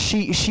sure,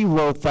 she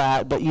wrote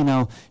that, but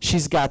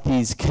she's got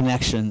these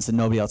connections that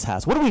nobody else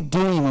has. What are we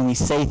doing when we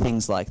say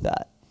things like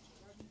that?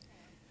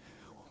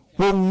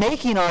 We're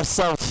making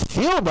ourselves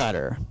feel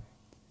better,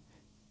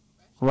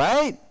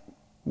 right?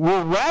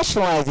 We're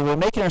rationalizing, we're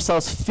making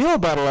ourselves feel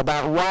better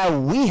about why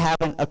we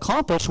haven't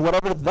accomplished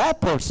whatever that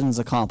person's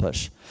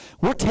accomplished.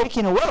 We're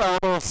taking away our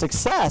own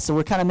success, and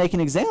we're kind of making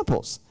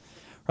examples,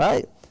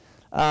 right?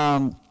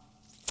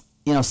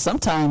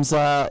 Sometimes,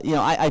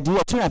 I do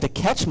that too, and I have to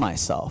catch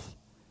myself,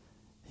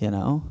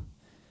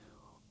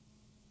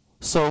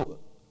 So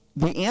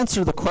the answer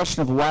to the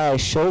question of why I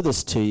show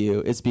this to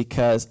you is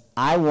because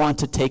I want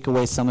to take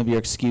away some of your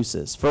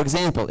excuses. For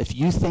example, if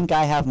you think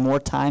I have more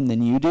time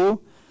than you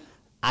do,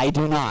 I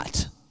do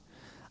not.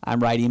 I'm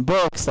writing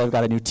books, I've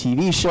got a new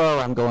TV show,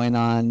 I'm going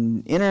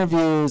on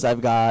interviews, I've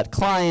got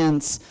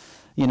clients,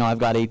 I've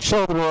got 8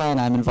 children,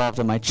 I'm involved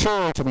in my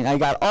church. I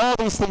got all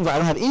these things. I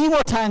don't have any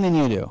more time than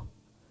you do.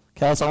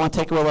 Okay, so I want to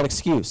take away that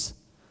excuse.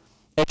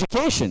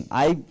 Education.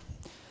 I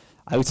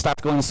would stop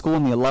going to school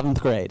in the 11th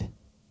grade,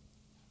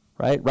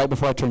 right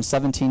before I turned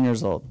 17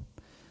 years old.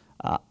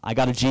 I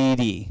got a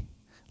GED.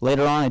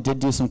 Later on, I did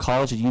do some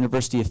college at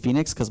University of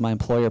Phoenix because my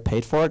employer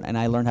paid for it, and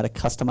I learned how to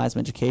customize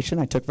my education.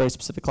 I took very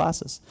specific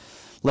classes.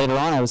 Later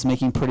on, I was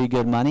making pretty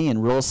good money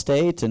in real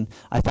estate, and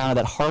I found out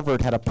that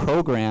Harvard had a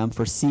program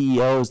for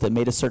CEOs that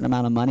made a certain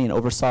amount of money and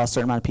oversaw a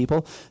certain amount of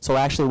people. So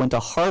I actually went to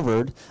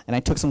Harvard, and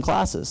I took some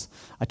classes.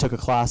 I took a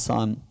class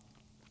on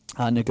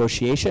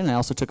negotiation, and I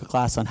also took a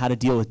class on how to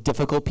deal with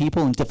difficult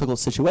people in difficult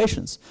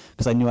situations,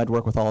 because I knew I'd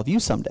work with all of you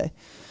someday.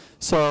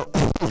 So,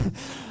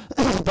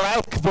 but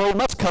I very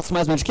much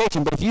customized my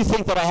education. But if you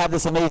think that I have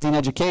this amazing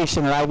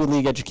education or Ivy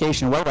League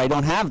education or whatever, I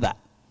don't have that.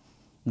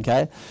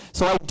 Okay?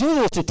 So I do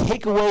this to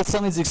take away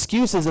some of these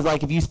excuses of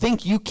like, if you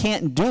think you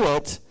can't do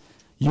it,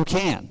 you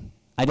can.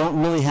 I don't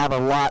really have a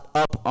lot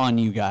up on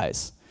you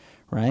guys,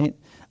 right?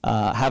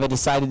 Have I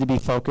decided to be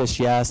focused?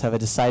 Yes. Have I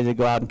decided to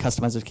go out and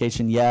customize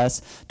education?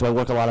 Yes. Do I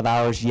work a lot of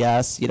hours?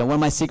 Yes. You know, one of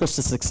my secrets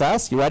to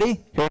success, you ready?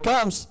 Here it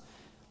comes.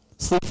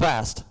 Sleep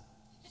fast.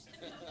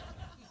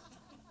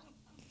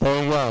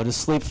 There you go.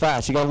 Just sleep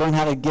fast. You got to learn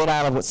how to get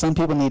out of what some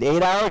people need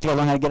 8 hours. You got to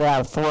learn how to get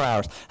out of 4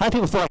 hours. How many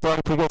people feel like they're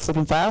already pretty good at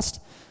sleeping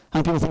fast? How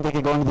many people think they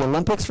could go into the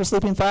Olympics for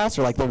sleeping fast,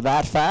 or like they're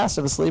that fast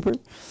of a sleeper?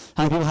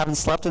 How many people haven't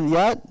slept in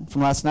yet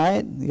from last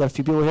night? You got a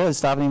few people here that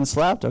haven't even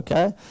slept.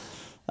 Okay.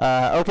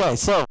 Okay.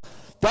 So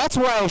that's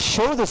why I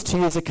show this to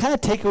you, is to kind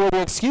of take away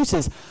your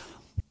excuses.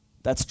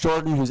 That's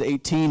Jordan, who's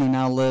 18, who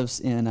now lives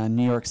in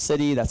New York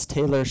City. That's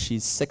Taylor,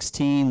 she's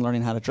 16,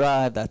 learning how to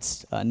drive.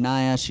 That's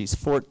Naya, she's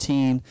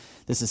 14.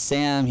 This is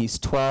Sam, he's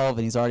 12,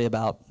 and he's already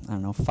about,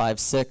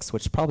 5'6",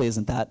 which probably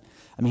isn't that,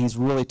 he's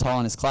really tall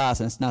in his class,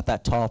 and it's not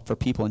that tall for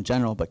people in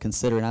general, but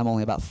considering I'm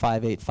only about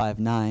 5'8",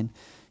 5'9",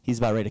 he's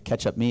about ready to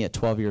catch up me at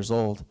 12 years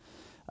old.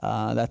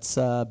 That's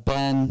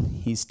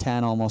Ben, he's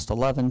 10, almost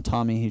 11.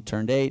 Tommy, who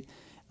turned 8.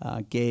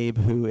 Gabe,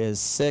 who is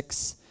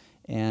 6.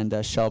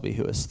 And Shelby,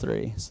 who is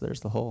 3. So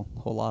there's the whole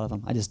lot of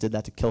them. I just did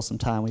that to kill some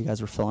time when you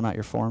guys were filling out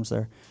your forms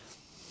there.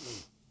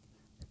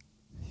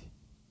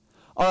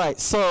 All right,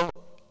 so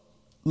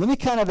let me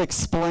kind of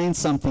explain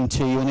something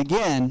to you. And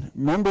again,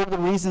 remember the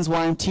reasons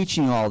why I'm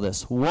teaching you all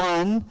this.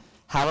 1,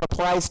 how it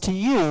applies to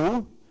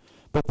you.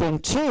 But then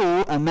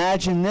 2,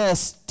 imagine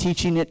this,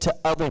 teaching it to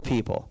other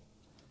people.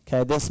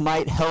 Okay, this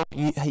might help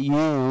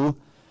you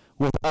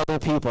with other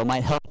people. It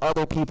might help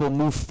other people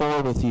move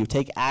forward with you,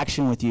 take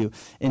action with you,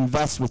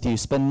 invest with you,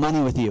 spend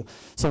money with you.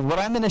 So what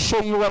I'm going to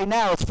show you right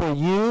now is for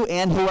you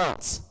and who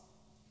else?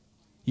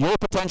 Your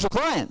potential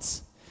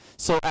clients.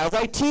 So as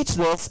I teach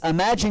this,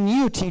 imagine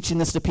you teaching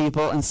this to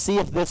people and see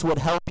if this would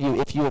help you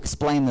if you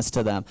explain this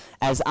to them,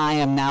 as I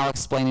am now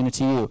explaining it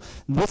to you.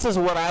 This is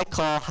what I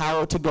call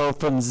how to go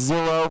from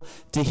 0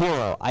 to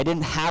hero. I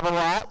didn't have a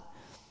lot.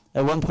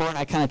 At one point,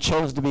 I kind of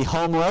chose to be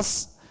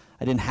homeless.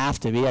 I didn't have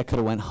to be. I could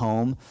have went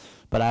home.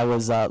 But I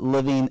was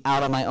living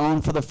out on my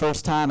own for the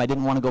first time. I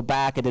didn't want to go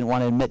back. I didn't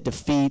want to admit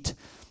defeat.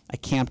 I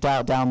camped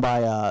out down by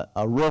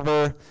a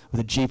river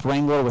with a Jeep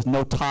Wrangler with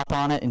no top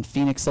on it in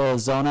Phoenix,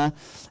 Arizona.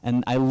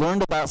 And I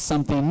learned about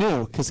something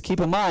new. Because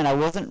keep in mind, I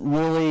wasn't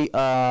really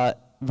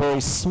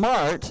very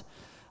smart.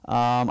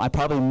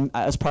 It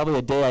was probably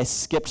a day I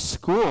skipped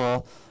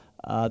school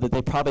that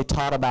they probably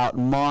taught about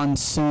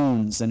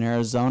monsoons in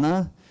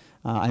Arizona.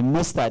 I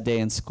missed that day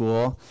in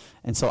school.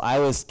 And so I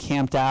was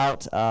camped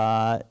out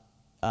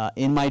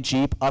in my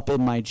Jeep, up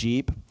in my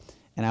Jeep,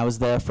 and I was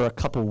there for a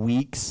couple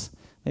weeks.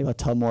 Maybe I'll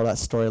tell more of that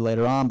story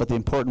later on, but the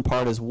important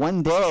part is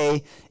one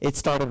day it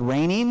started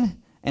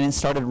raining, and it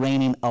started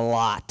raining a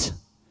lot.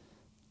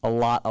 A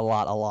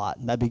lot.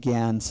 And that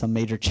began some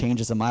major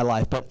changes in my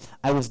life, but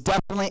I was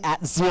definitely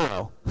at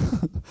 0.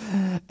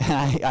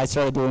 And I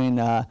started doing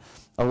a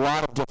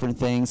lot of different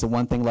things, and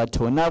one thing led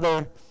to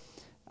another.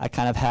 I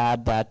kind of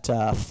had that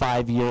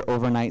 5-year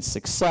overnight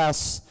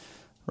success.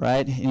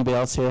 Right? Anybody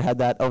else here had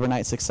that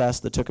overnight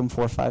success that took them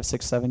 4, 5,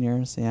 6, 7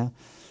 years? Yeah.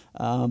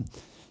 And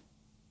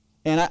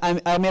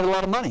I made a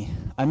lot of money.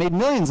 I made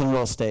millions in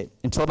real estate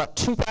until about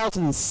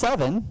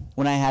 2007,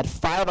 when I had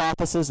 5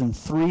 offices in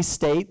 3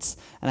 states,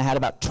 and I had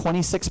about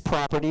 26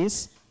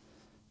 properties.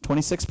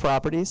 26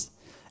 properties.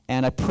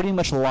 And I pretty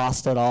much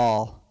lost it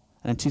all.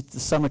 And in the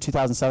summer of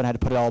 2007, I had to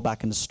put it all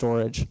back into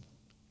storage.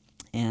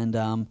 And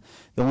the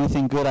only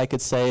thing good I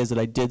could say is that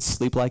I did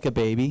sleep like a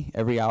baby.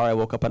 Every hour I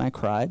woke up and I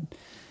cried.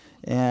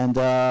 And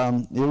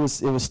it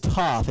was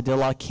tough. I did a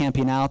lot of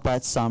camping out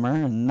that summer,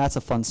 and that's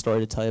a fun story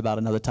to tell you about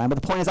another time.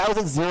 But the point is, I was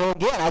at 0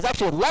 again. I was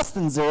actually less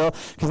than 0,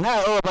 because now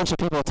I owe a bunch of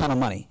people a ton of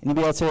money.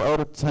 Anybody else here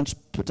owed a ton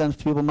of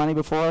people money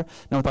before?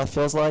 Know what that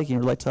feels like? You can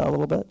relate to that a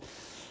little bit?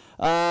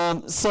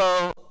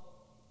 So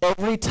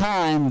every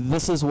time,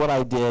 this is what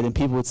I did, and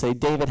people would say,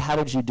 David, how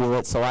did you do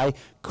it? So I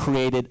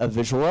created a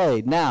visual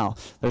aid. Now,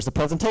 there's the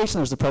presentation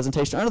under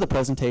the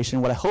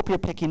presentation. What I hope you're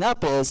picking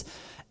up is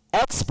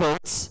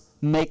experts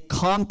make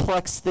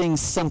complex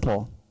things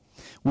simple.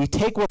 We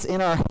take what's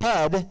in our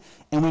head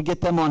and we get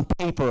them on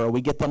paper, or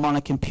we get them on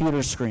a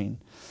computer screen.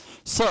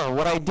 So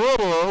what I did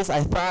is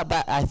I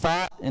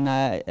thought, and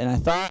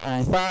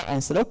I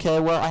said, okay,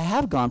 well, I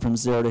have gone from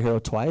 0 to hero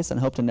twice, and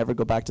I hope to never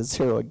go back to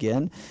 0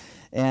 again.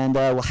 And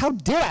well, how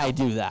did I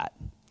do that?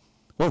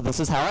 Well, this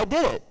is how I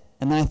did it.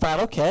 And then I thought,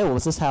 okay, well,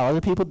 is this how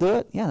other people do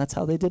it? Yeah, that's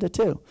how they did it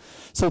too.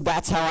 So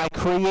that's how I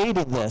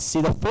created this.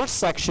 See, the first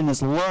section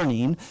is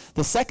learning,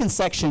 the second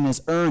section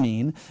is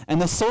earning,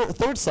 and the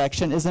third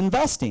section is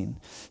investing.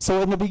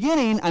 So in the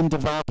beginning, I'm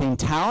developing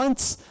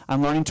talents,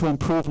 I'm learning to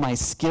improve my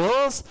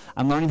skills,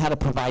 I'm learning how to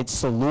provide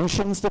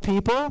solutions to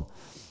people.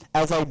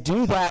 As I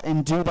do that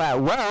and do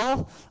that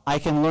well, I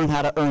can learn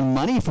how to earn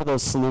money for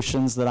those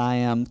solutions that I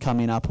am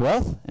coming up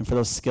with and for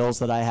those skills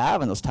that I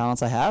have and those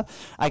talents I have.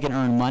 I can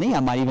earn money. I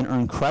might even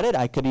earn credit.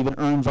 I could even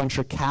earn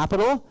venture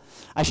capital.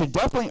 I should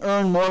definitely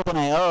earn more than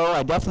I owe.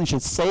 I definitely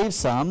should save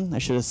some. I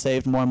should have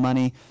saved more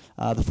money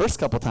the first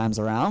couple times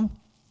around.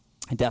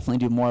 I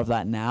definitely do more of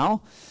that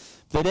now.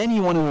 But then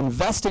you want to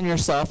invest in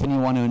yourself and you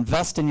want to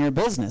invest in your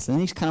business. And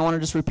then you kind of want to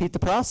just repeat the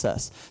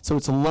process. So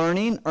it's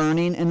learning,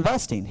 earning,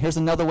 investing. Here's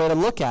another way to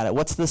look at it.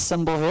 What's this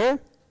symbol here?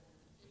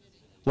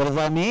 What does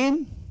that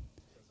mean?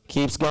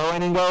 Keeps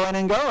going and going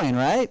and going,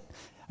 right?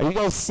 Are you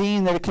guys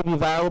seeing that it could be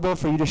valuable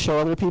for you to show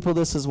other people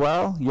this as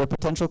well, your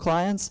potential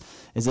clients?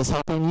 Is this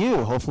helping you?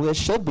 Hopefully it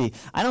should be.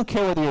 I don't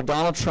care whether you're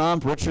Donald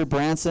Trump, Richard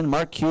Branson,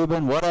 Mark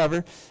Cuban,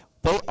 whatever.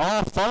 They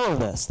all follow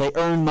this. They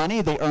earn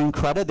money, they earn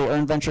credit, they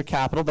earn venture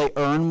capital, they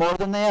earn more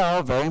than they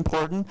owe, very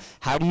important.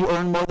 How do you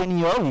earn more than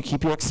you owe? You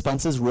keep your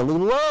expenses really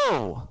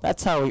low.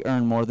 That's how we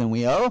earn more than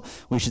we owe.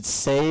 We should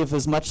save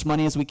as much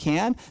money as we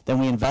can. Then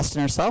we invest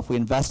in ourselves, we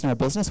invest in our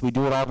business. We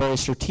do it all very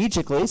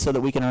strategically so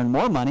that we can earn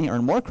more money,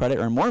 earn more credit,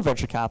 earn more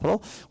venture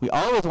capital. We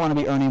always want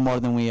to be earning more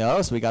than we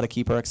owe, so we got to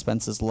keep our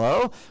expenses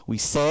low. We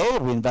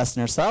save, we invest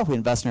in ourselves, we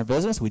invest in our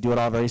business. We do it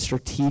all very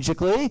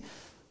strategically,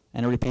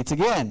 and it repeats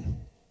again.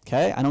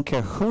 Okay? I don't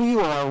care who you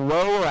are,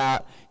 where you're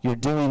at, you're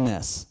doing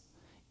this.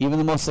 Even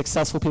the most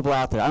successful people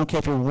out there. I don't care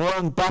if you're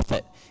Warren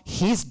Buffett.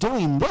 He's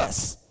doing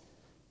this.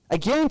 I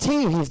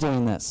guarantee you he's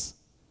doing this.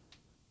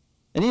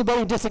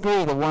 Anybody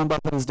disagree that Warren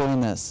Buffett is doing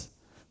this?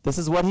 This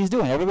is what he's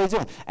doing. Everybody's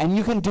doing it. And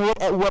you can do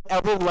it at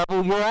whatever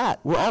level you're at.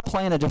 We're all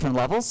playing at different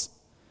levels,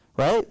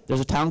 right?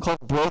 There's a town called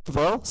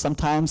Brokeville.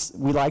 Sometimes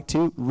we like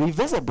to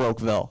revisit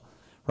Brokeville,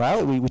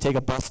 right? We take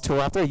a bus tour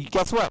out there.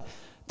 Guess what?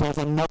 There's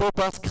another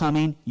bus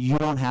coming. You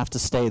don't have to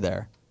stay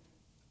there.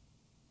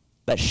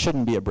 That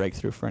shouldn't be a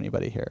breakthrough for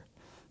anybody here.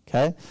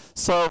 Okay?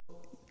 So,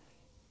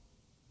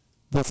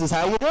 this is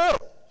how you do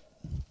it.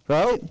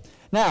 Right?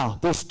 Now,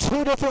 there's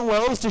two different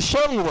ways to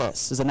show you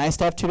this. Is it nice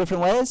to have two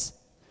different ways?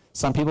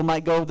 Some people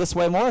might go this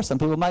way more. Some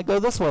people might go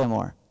this way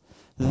more.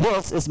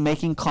 This is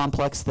making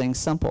complex things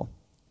simple.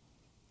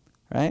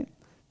 Right?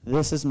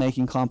 This is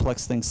making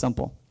complex things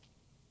simple.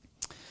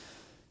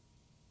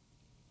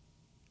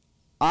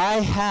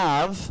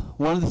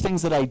 One of the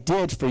things that I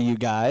did for you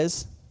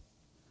guys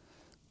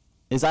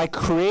is I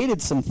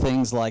created some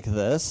things like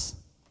this,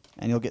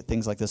 and you'll get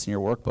things like this in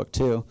your workbook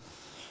too,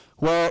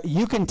 where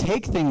you can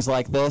take things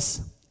like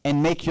this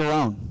and make your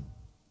own,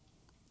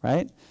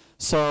 right?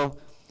 So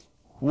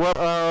what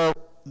are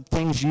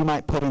things you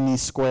might put in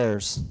these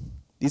squares?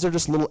 These are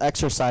just little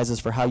exercises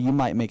for how you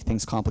might make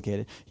things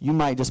complicated. You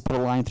might just put a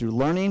line through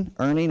learning,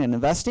 earning, and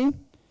investing,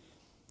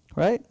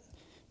 right?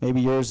 Maybe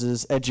yours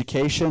is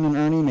education and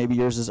earning. Maybe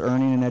yours is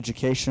earning and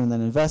education and then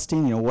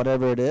investing,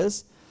 whatever it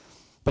is.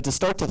 But to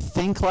start to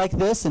think like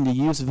this and to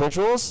use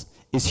visuals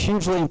is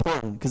hugely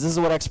important because this is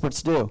what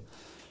experts do.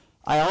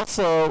 I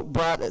also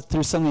brought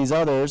through some of these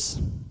others.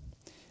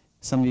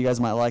 Some of you guys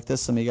might like this.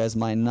 Some of you guys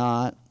might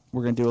not.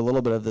 We're going to do a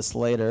little bit of this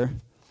later.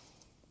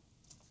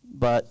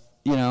 But,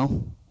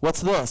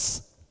 what's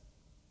this?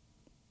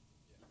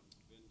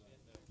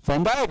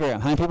 Venn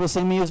diagram. How many people have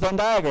seen me use Venn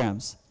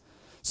diagrams?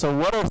 So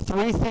what are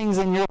 3 things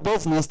in your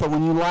business that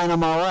when you line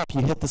them all up, you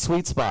hit the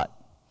sweet spot?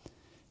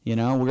 We're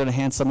going to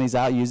hand some of these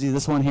out. Usually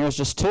this one here is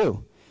just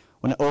 2.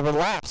 When it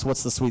overlaps,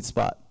 what's the sweet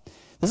spot?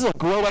 This is a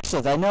great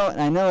exercise. I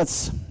know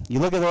it's, you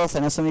look at this, I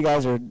know some of you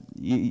guys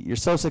you're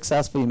so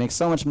successful, you make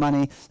so much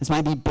money. This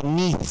might be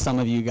beneath some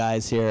of you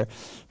guys here.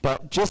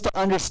 But just to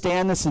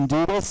understand this and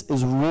do this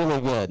is really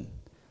good.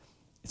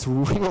 It's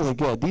really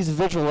good. These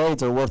visual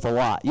aids are worth a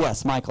lot.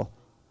 Yes, Michael.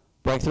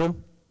 Breakthrough?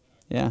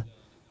 Yeah.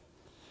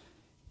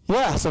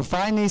 Yeah, so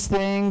find these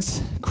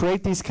things,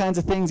 create these kinds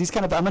of things.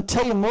 I'm going to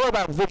tell you more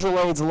about visual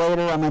aids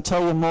later. I'm going to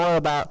tell you more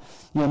about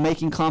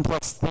making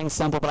complex things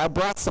simple. But I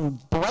brought some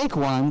blank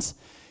ones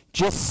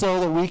just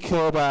so that we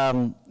could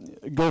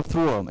go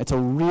through them. It's a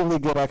really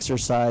good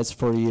exercise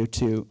for you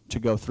to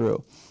go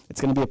through.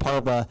 It's going to be a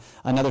part of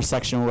another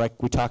section where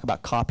we talk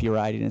about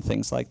copywriting and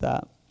things like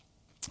that.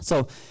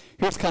 So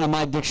here's kind of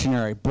my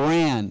dictionary.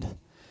 Brand.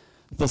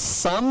 The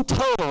sum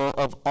total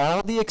of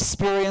all the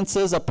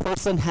experiences a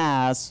person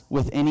has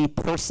with any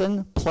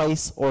person,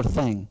 place, or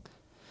thing.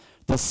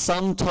 The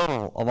sum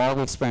total of all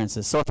the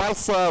experiences. So if I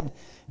said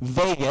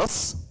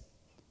Vegas,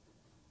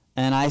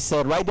 and I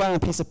said, write down on a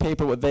piece of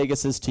paper what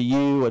Vegas is to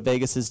you, what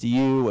Vegas is to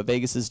you, what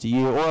Vegas is to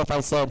you, or if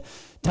I said,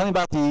 tell me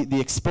about the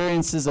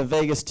experiences of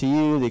Vegas to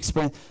you,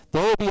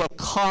 there would be a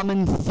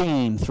common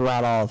theme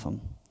throughout all of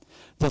them.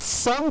 The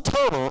sum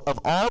total of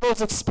all those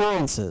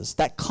experiences,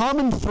 that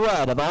common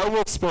thread of all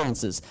your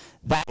experiences,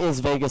 that is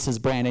Vegas's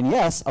brand. And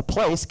yes, a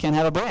place can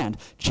have a brand.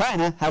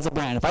 China has a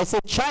brand. If I say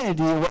China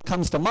to you, what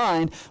comes to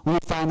mind? We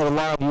would find that a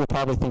lot of you would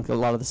probably think a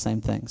lot of the same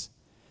things.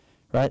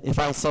 Right? If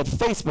I said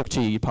Facebook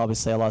to you, you'd probably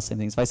say a lot of the same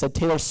things. If I said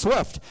Taylor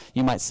Swift,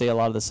 you might say a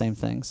lot of the same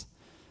things.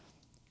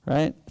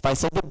 Right? If I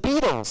said the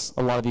Beatles,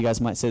 a lot of you guys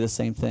might say the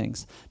same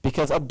things.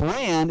 Because a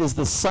brand is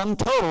the sum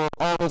total of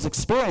all those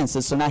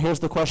experiences. So now here's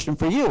the question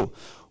for you.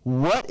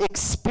 What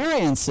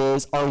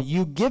experiences are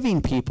you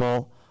giving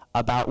people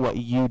about what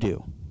you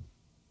do?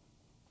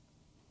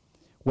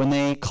 When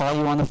they call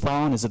you on the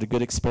phone, is it a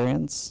good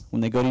experience?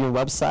 When they go to your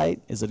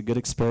website, is it a good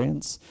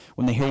experience?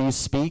 When they hear you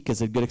speak,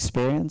 is it a good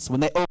experience?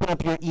 When they open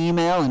up your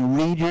email and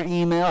read your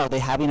email, are they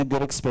having a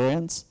good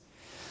experience?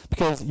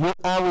 Because you're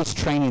always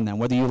training them,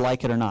 whether you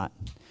like it or not.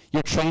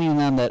 You're training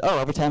them that, oh,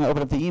 every time I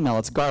open up the email,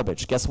 it's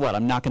garbage. Guess what?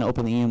 I'm not going to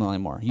open the email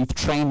anymore. You've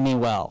trained me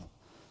well.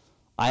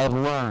 I have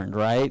learned,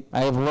 right?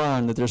 I have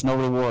learned that there's no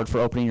reward for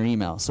opening your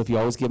email. So if you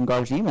always give them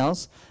garbage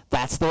emails,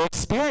 that's their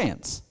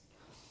experience.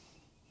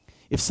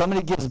 If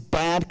somebody gives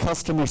bad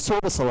customer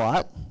service a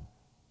lot,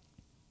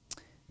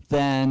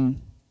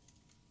 then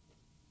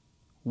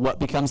what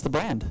becomes the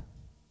brand?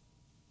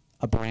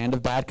 A brand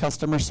of bad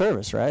customer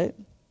service, right?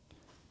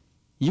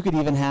 You could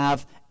even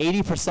have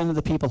 80% of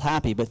the people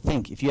happy, but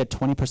think, if you had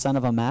 20%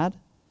 of them mad,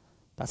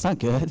 that's not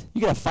good.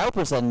 You could have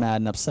 5% mad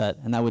and upset,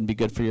 and that wouldn't be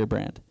good for your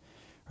brand,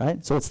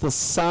 right? So it's the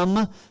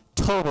sum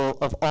total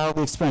of all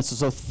the experiences.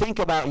 So think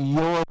about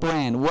your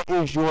brand. What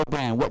is your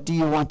brand? What do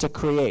you want to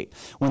create?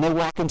 When they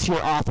walk into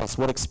your office,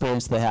 what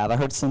experience do they have? I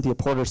heard Cynthia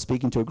Porter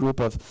speaking to a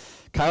group of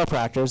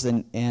chiropractors,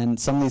 and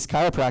some of these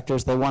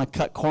chiropractors, they want to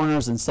cut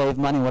corners and save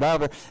money,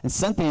 whatever, and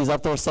Cynthia's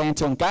up there saying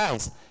to them,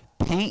 guys,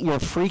 paint your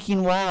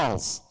freaking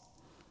walls.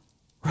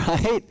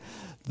 Right?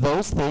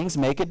 Those things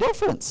make a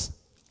difference.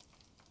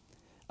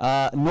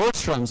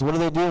 Nordstrom's, what do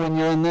they do when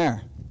you're in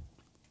there?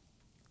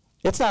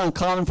 It's not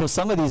uncommon for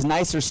some of these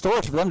nicer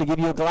stores for them to give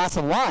you a glass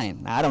of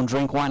wine. Now, I don't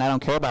drink wine, I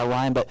don't care about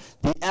wine, but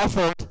the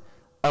effort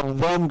of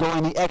them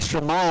going the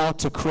extra mile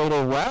to create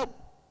a what?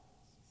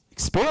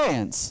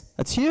 Experience.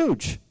 That's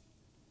huge.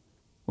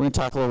 We're going to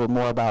talk a little bit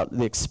more about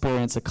the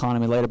experience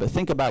economy later, but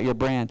think about your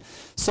brand.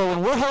 So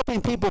when we're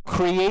helping people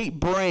create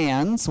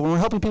brands, when we're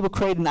helping people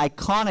create an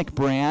iconic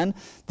brand,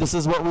 this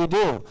is what we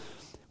do.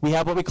 We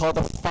have what we call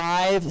the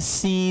 5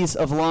 C's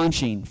of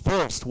launching.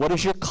 First, what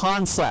is your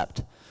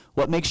concept?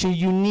 What makes you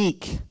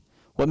unique?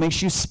 What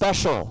makes you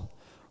special?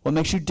 What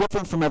makes you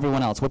different from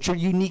everyone else? What's your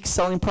unique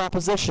selling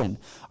proposition?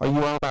 Are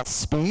you all about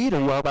speed? Are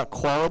you all about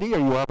quality? Are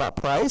you all about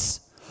price?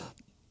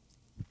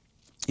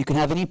 You can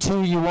have any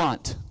 2 you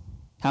want.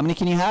 How many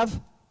can you have? 2.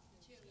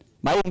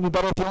 Might even be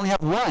better if you only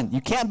have 1. You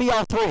can't be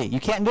all 3.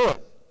 You can't do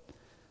it.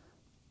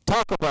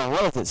 Talk about,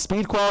 what is it?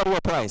 Speed, quality, or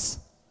price?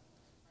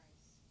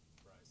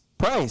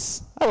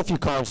 Price. I have a few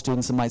college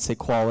students that might say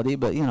quality,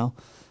 but you know,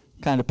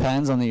 kind of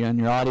depends on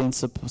your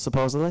audience,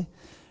 supposedly.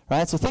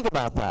 Right? So think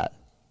about that.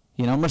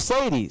 You know,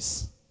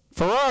 Mercedes,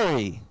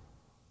 Ferrari,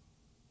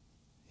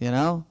 you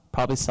know,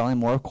 probably selling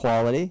more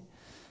quality.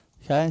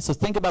 Okay? So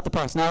think about the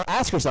price. Now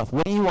ask yourself,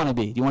 what do you want to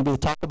be? Do you want to be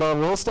the Taco Bell of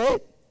real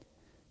estate?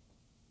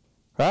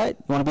 Right?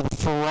 You want to be the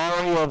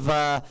Ferrari of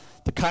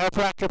the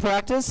chiropractor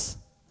practice?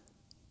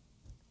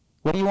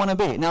 What do you want to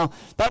be? Now,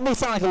 that may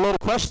sound like a loaded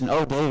question.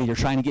 Oh, David, you're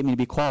trying to get me to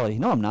be quality.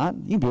 No, I'm not.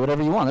 You can be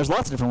whatever you want. There's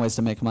lots of different ways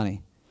to make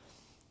money.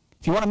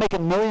 If you want to make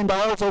 $1 million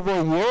over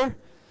a year,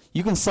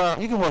 you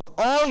can work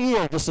all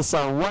year just to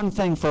sell one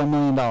thing for $1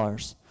 million.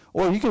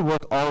 Or you can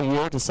work all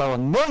year to sell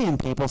 1 million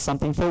people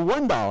something for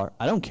 $1.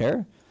 I don't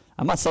care.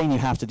 I'm not saying you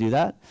have to do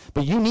that,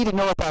 but you need to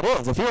know what that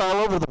is. If you're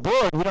all over the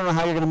board, you don't know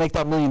how you're going to make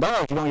that $1 million, you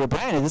don't know what your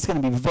brand is, it's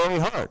going to be very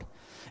hard.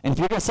 And if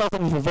you're going to sell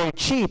things for very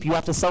cheap, you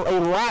have to sell a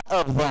lot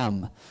of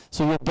them.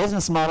 So your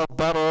business model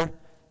better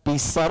be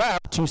set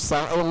up to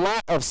sell a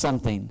lot of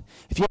something.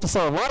 If you have to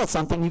sell a lot of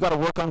something, you've got to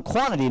work on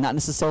quantity, not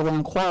necessarily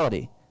on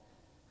quality.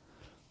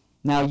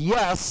 Now,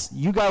 yes,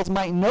 you guys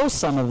might know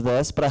some of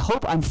this, but I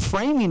hope I'm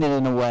framing it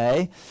in a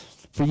way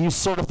for you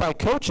certified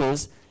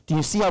coaches. Do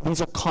you see how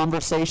these are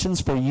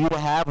conversations for you to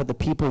have with the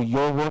people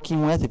you're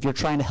working with if you're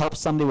trying to help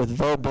somebody with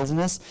their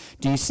business?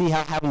 Do you see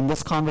how having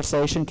this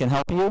conversation can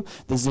help you?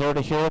 The Zero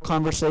to Hero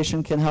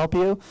conversation can help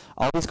you?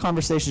 All these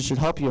conversations should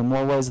help you in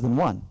more ways than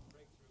one.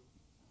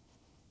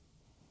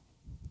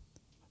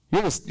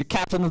 You're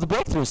captain of the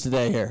breakthroughs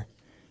today here.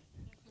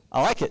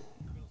 I like it.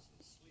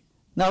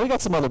 No, we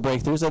got some other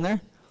breakthroughs in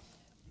there.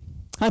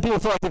 How many people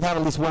feel like they've had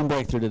at least one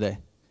breakthrough today?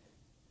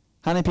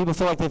 How many people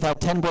feel like they've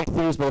had 10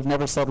 breakthroughs but have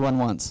never sold one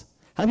once?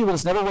 How many people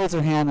just never raise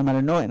their hand no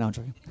matter no? No, I'm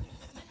joking.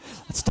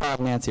 That's Todd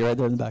and Nancy right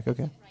there in the back.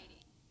 Okay.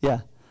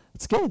 Yeah,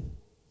 it's good.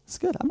 It's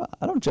good.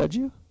 I don't judge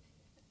you.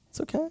 It's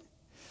okay.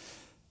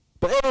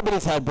 But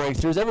everybody's had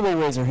breakthroughs. Everybody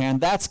raise their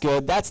hand. That's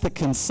good. That's the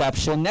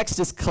conception. Next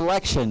is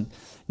collection.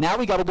 Now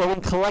we got to go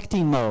in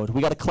collecting mode.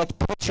 We got to collect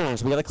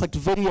pictures. We got to collect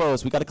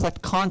videos. We got to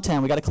collect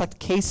content. We got to collect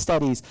case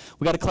studies.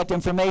 We got to collect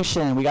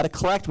information. We got to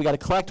collect. We got to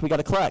collect. We got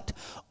to collect.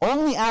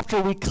 Only after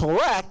we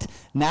collect,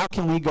 now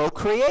can we go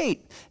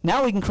create.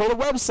 Now we can create a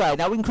website.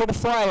 Now we can create a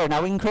flyer.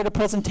 Now we can create a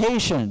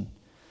presentation.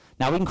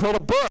 Now we can create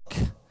a book.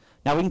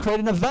 Now we can create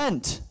an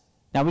event.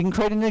 Now we can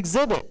create an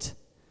exhibit.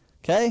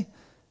 Okay?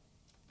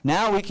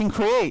 Now we can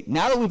create.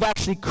 Now that we've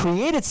actually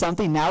created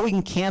something, now we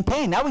can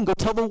campaign. Now we can go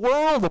tell the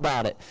world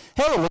about it.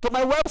 Hey, look at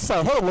my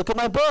website. Hey, look at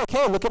my book.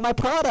 Hey, look at my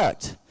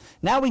product.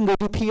 Now we can go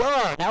do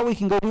PR. Now we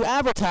can go do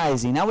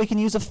advertising. Now we can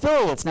use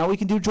affiliates. Now we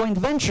can do joint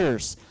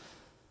ventures.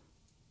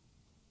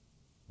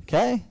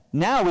 Okay?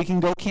 Now we can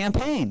go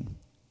campaign.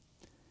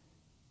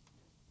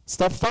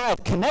 Step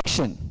 5,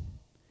 connection.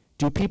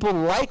 Do people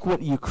like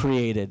what you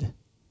created?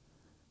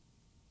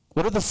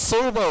 What are the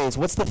surveys?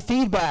 What's the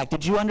feedback?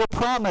 Did you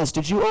underpromise?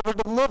 Did you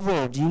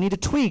overdeliver? Do you need to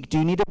tweak? Do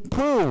you need to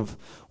improve?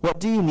 What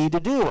do you need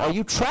to do? Are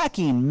you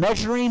tracking?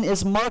 Measuring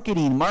is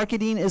marketing.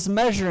 Marketing is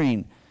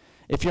measuring.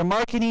 If you're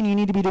marketing, you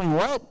need to be doing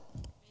what?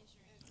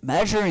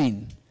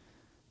 Measuring.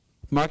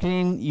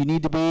 Marketing, you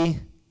need to be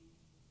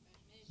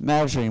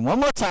measuring. One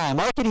more time.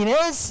 Marketing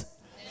is?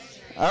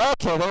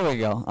 Okay, there we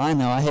go. I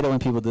know. I hate it when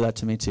people do that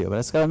to me too, but I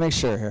just got to make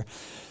sure here.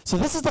 So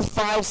this is the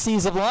 5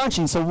 C's of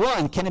launching. So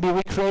 1, can it be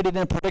recreated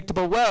in a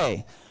predictable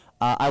way?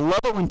 I love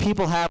it when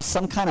people have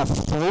some kind of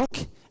fluke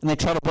and they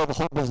try to build a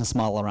whole business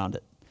model around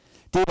it.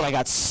 David, I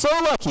got so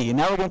lucky, and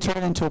now we're going to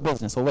turn it into a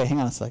business. Well, wait, hang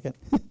on a second.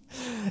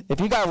 If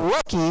you got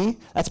lucky,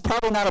 that's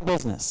probably not a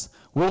business.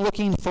 We're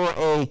looking for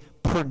a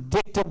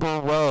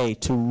predictable way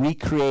to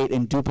recreate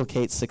and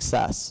duplicate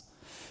success.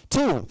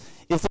 2,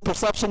 is the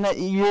perception that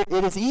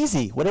it is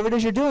easy. Whatever it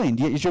is you're doing,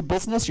 is your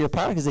business, your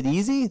product, is it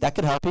easy? That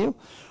could help you.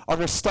 Are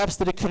there steps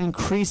that it could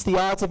increase the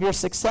odds of your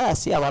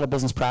success? Yeah, a lot of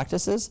business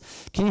practices.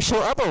 Can you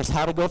show others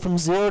how to go from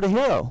 0 to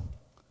hero?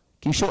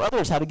 Can you show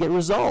others how to get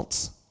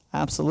results?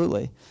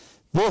 Absolutely.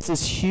 This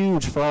is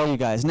huge for all you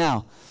guys.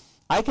 Now,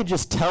 I could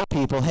just tell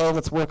people, hey,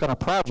 let's work on a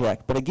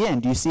project. But again,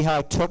 do you see how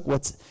I took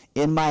what's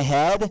in my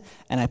head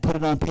and I put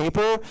it on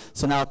paper?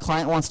 So now a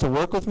client wants to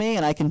work with me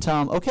and I can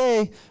tell them,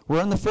 okay,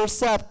 we're in the first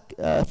step,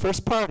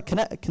 first part,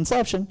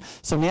 conception.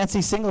 So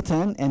Nancy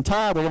Singleton and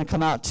Todd are going to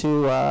come out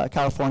to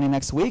California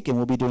next week and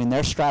we'll be doing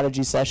their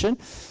strategy session.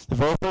 The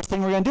very first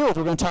thing we're going to do is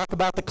we're going to talk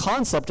about the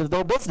concept of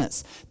their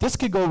business. This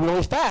could go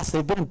really fast.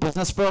 They've been in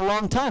business for a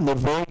long time. They're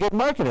very good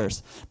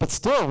marketers. But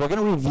still, we're going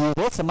to review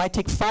this. It might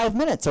take 5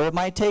 minutes or it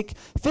might take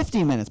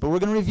 15 minutes, but we're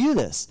going to review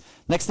this.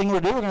 Next thing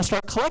we're going to do, we're going to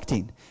start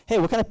collecting. Hey,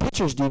 what kind of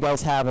pictures do you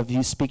guys have of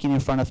you speaking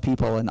in front of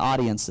people and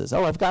audiences?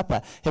 Oh, I've got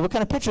that. Hey, what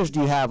kind of pictures do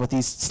you have with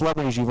these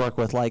celebrities you work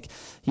with, like,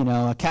 you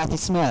know, Kathy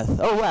Smith?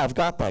 Oh, yeah, I've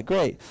got that.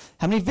 Great.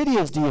 How many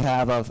videos do you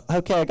have of?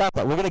 Okay, I got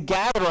that. We're going to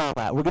gather all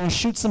that. We're going to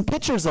shoot some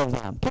pictures of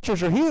them.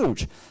 Pictures are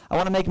huge. I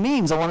want to make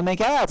memes. I want to make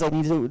ads. I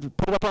need to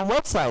put it up on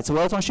websites. So we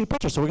always want to shoot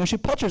pictures. So we're going to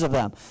shoot pictures of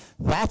them.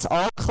 That's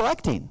all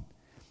collecting.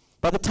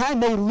 By the time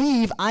they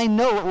leave, I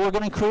know what we're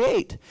going to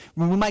create.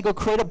 We might go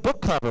create a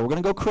book cover. We're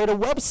going to go create a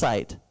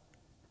website.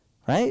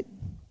 Right?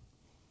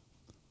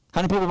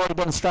 How many people have already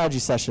done a strategy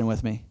session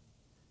with me?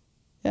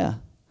 Yeah.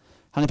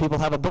 How many people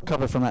have a book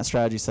cover from that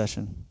strategy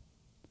session?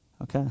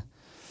 Okay.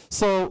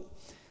 So,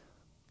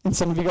 and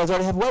some of you guys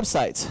already have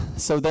websites.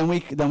 So then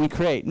we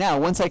create. Now,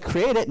 once I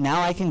create it,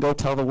 now I can go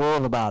tell the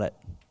world about it.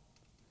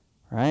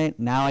 Right?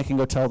 Now I can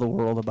go tell the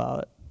world about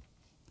it.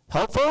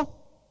 Helpful?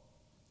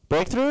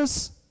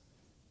 Breakthroughs?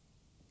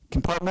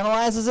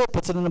 Compartmentalizes it,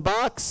 puts it in a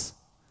box.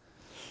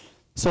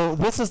 So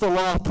this is the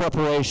law of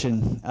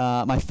preparation.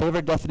 My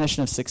favorite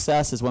definition of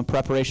success is when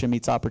preparation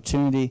meets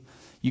opportunity.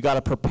 You got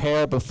to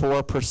prepare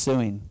before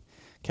pursuing.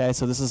 Okay,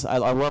 so this is, I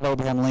love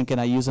Abraham Lincoln.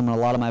 I use him in a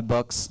lot of my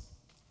books.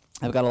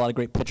 I've got a lot of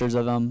great pictures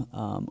of him.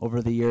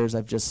 Over the years,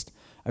 I've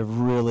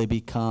really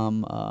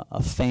become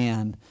a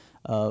fan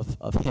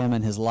of him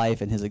and his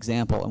life and his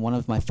example. And one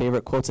of my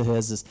favorite quotes of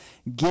his is,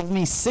 "Give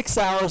me 6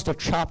 hours to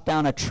chop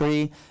down a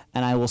tree,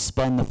 and I will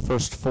spend the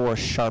first 4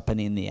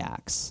 sharpening the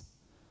axe."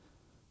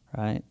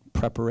 Right?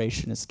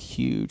 Preparation is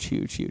huge,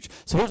 huge, huge.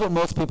 So here's what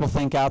most people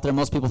think out there.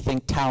 Most people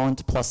think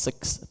talent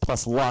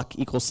plus luck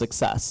equals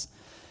success.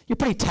 You're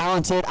pretty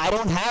talented. I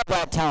don't have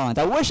that talent.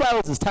 I wish I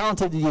was as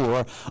talented as you.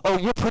 Or, oh,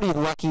 you're pretty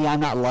lucky.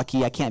 I'm not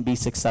lucky. I can't be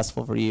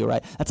successful for you,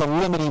 right? That's a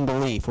limiting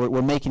belief.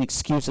 We're making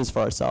excuses for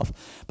ourselves.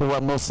 But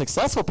what most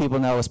successful people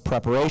know is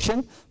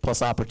preparation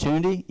plus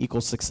opportunity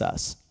equals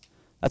success.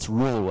 That's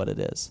really what it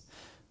is.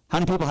 How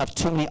many people have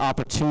too many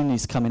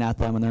opportunities coming at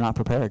them when they're not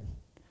prepared?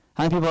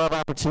 How many people have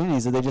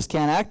opportunities that they just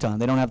can't act on?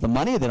 They don't have the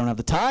money. They don't have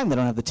the time. They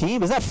don't have the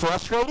team. Is that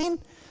frustrating?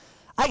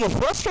 I get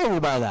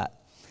frustrated by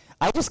that.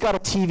 I just got a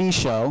TV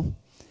show.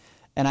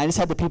 And I just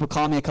had the people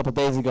call me a couple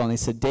days ago, and they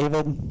said,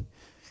 "David,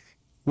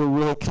 we're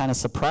really kind of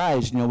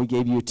surprised. You know, we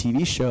gave you a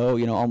TV show,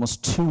 you know,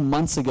 almost 2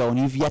 months ago, and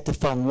you've yet to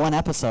film 1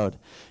 episode.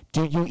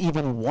 Do you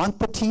even want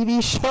the TV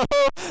show?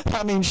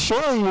 I mean,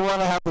 surely you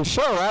want to have the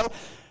show, right?"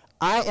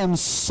 I am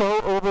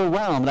so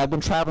overwhelmed. I've been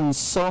traveling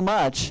so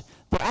much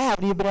that I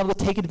haven't even been able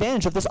to take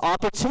advantage of this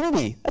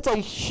opportunity. That's a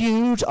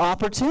huge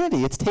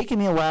opportunity. It's taken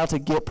me a while to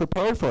get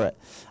prepared for it.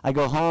 I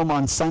go home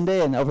on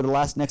Sunday, and over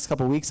the next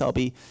couple of weeks, I'll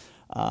be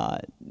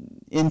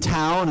in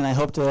town, and I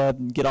hope to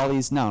get all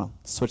these,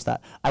 switch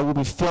that. I will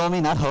be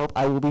filming, not hope,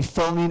 I will be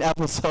filming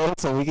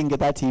episodes so we can get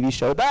that TV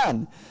show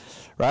done,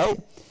 right?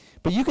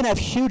 But you can have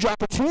huge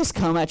opportunities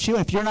come at you,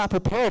 and if you're not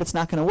prepared, it's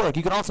not going to work.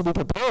 You can also be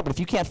prepared, but if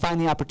you can't find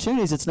the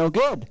opportunities, it's no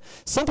good.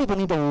 Some people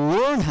need to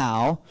learn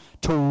how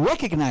to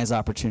recognize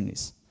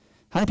opportunities.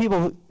 How many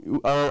people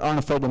aren't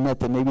afraid to admit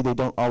that maybe they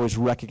don't always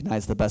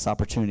recognize the best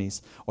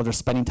opportunities, or they're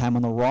spending time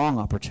on the wrong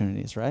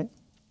opportunities, right?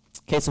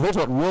 Okay, so here's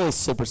what really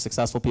super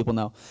successful people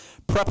know.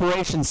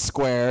 Preparation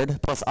squared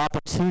plus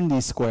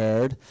opportunity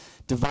squared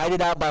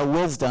divided out by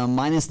wisdom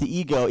minus the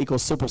ego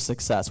equals super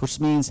success, which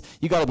means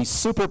you got to be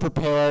super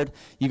prepared,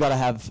 you got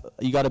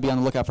to be on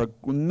the lookout for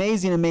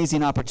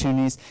amazing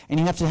opportunities, and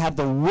you have to have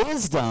the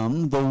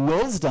wisdom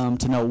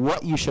to know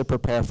what you should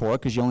prepare for,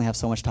 because you only have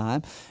so much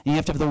time. And you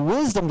have to have the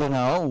wisdom to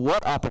know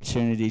what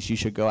opportunities you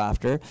should go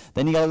after.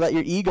 Then you got to let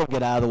your ego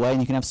get out of the way,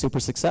 and you can have super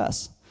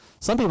success.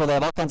 Some people, they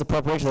have all kinds of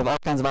preparation, they have all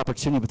kinds of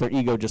opportunity, but their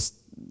ego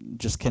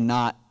just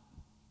cannot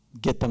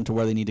get them to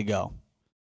where they need to go.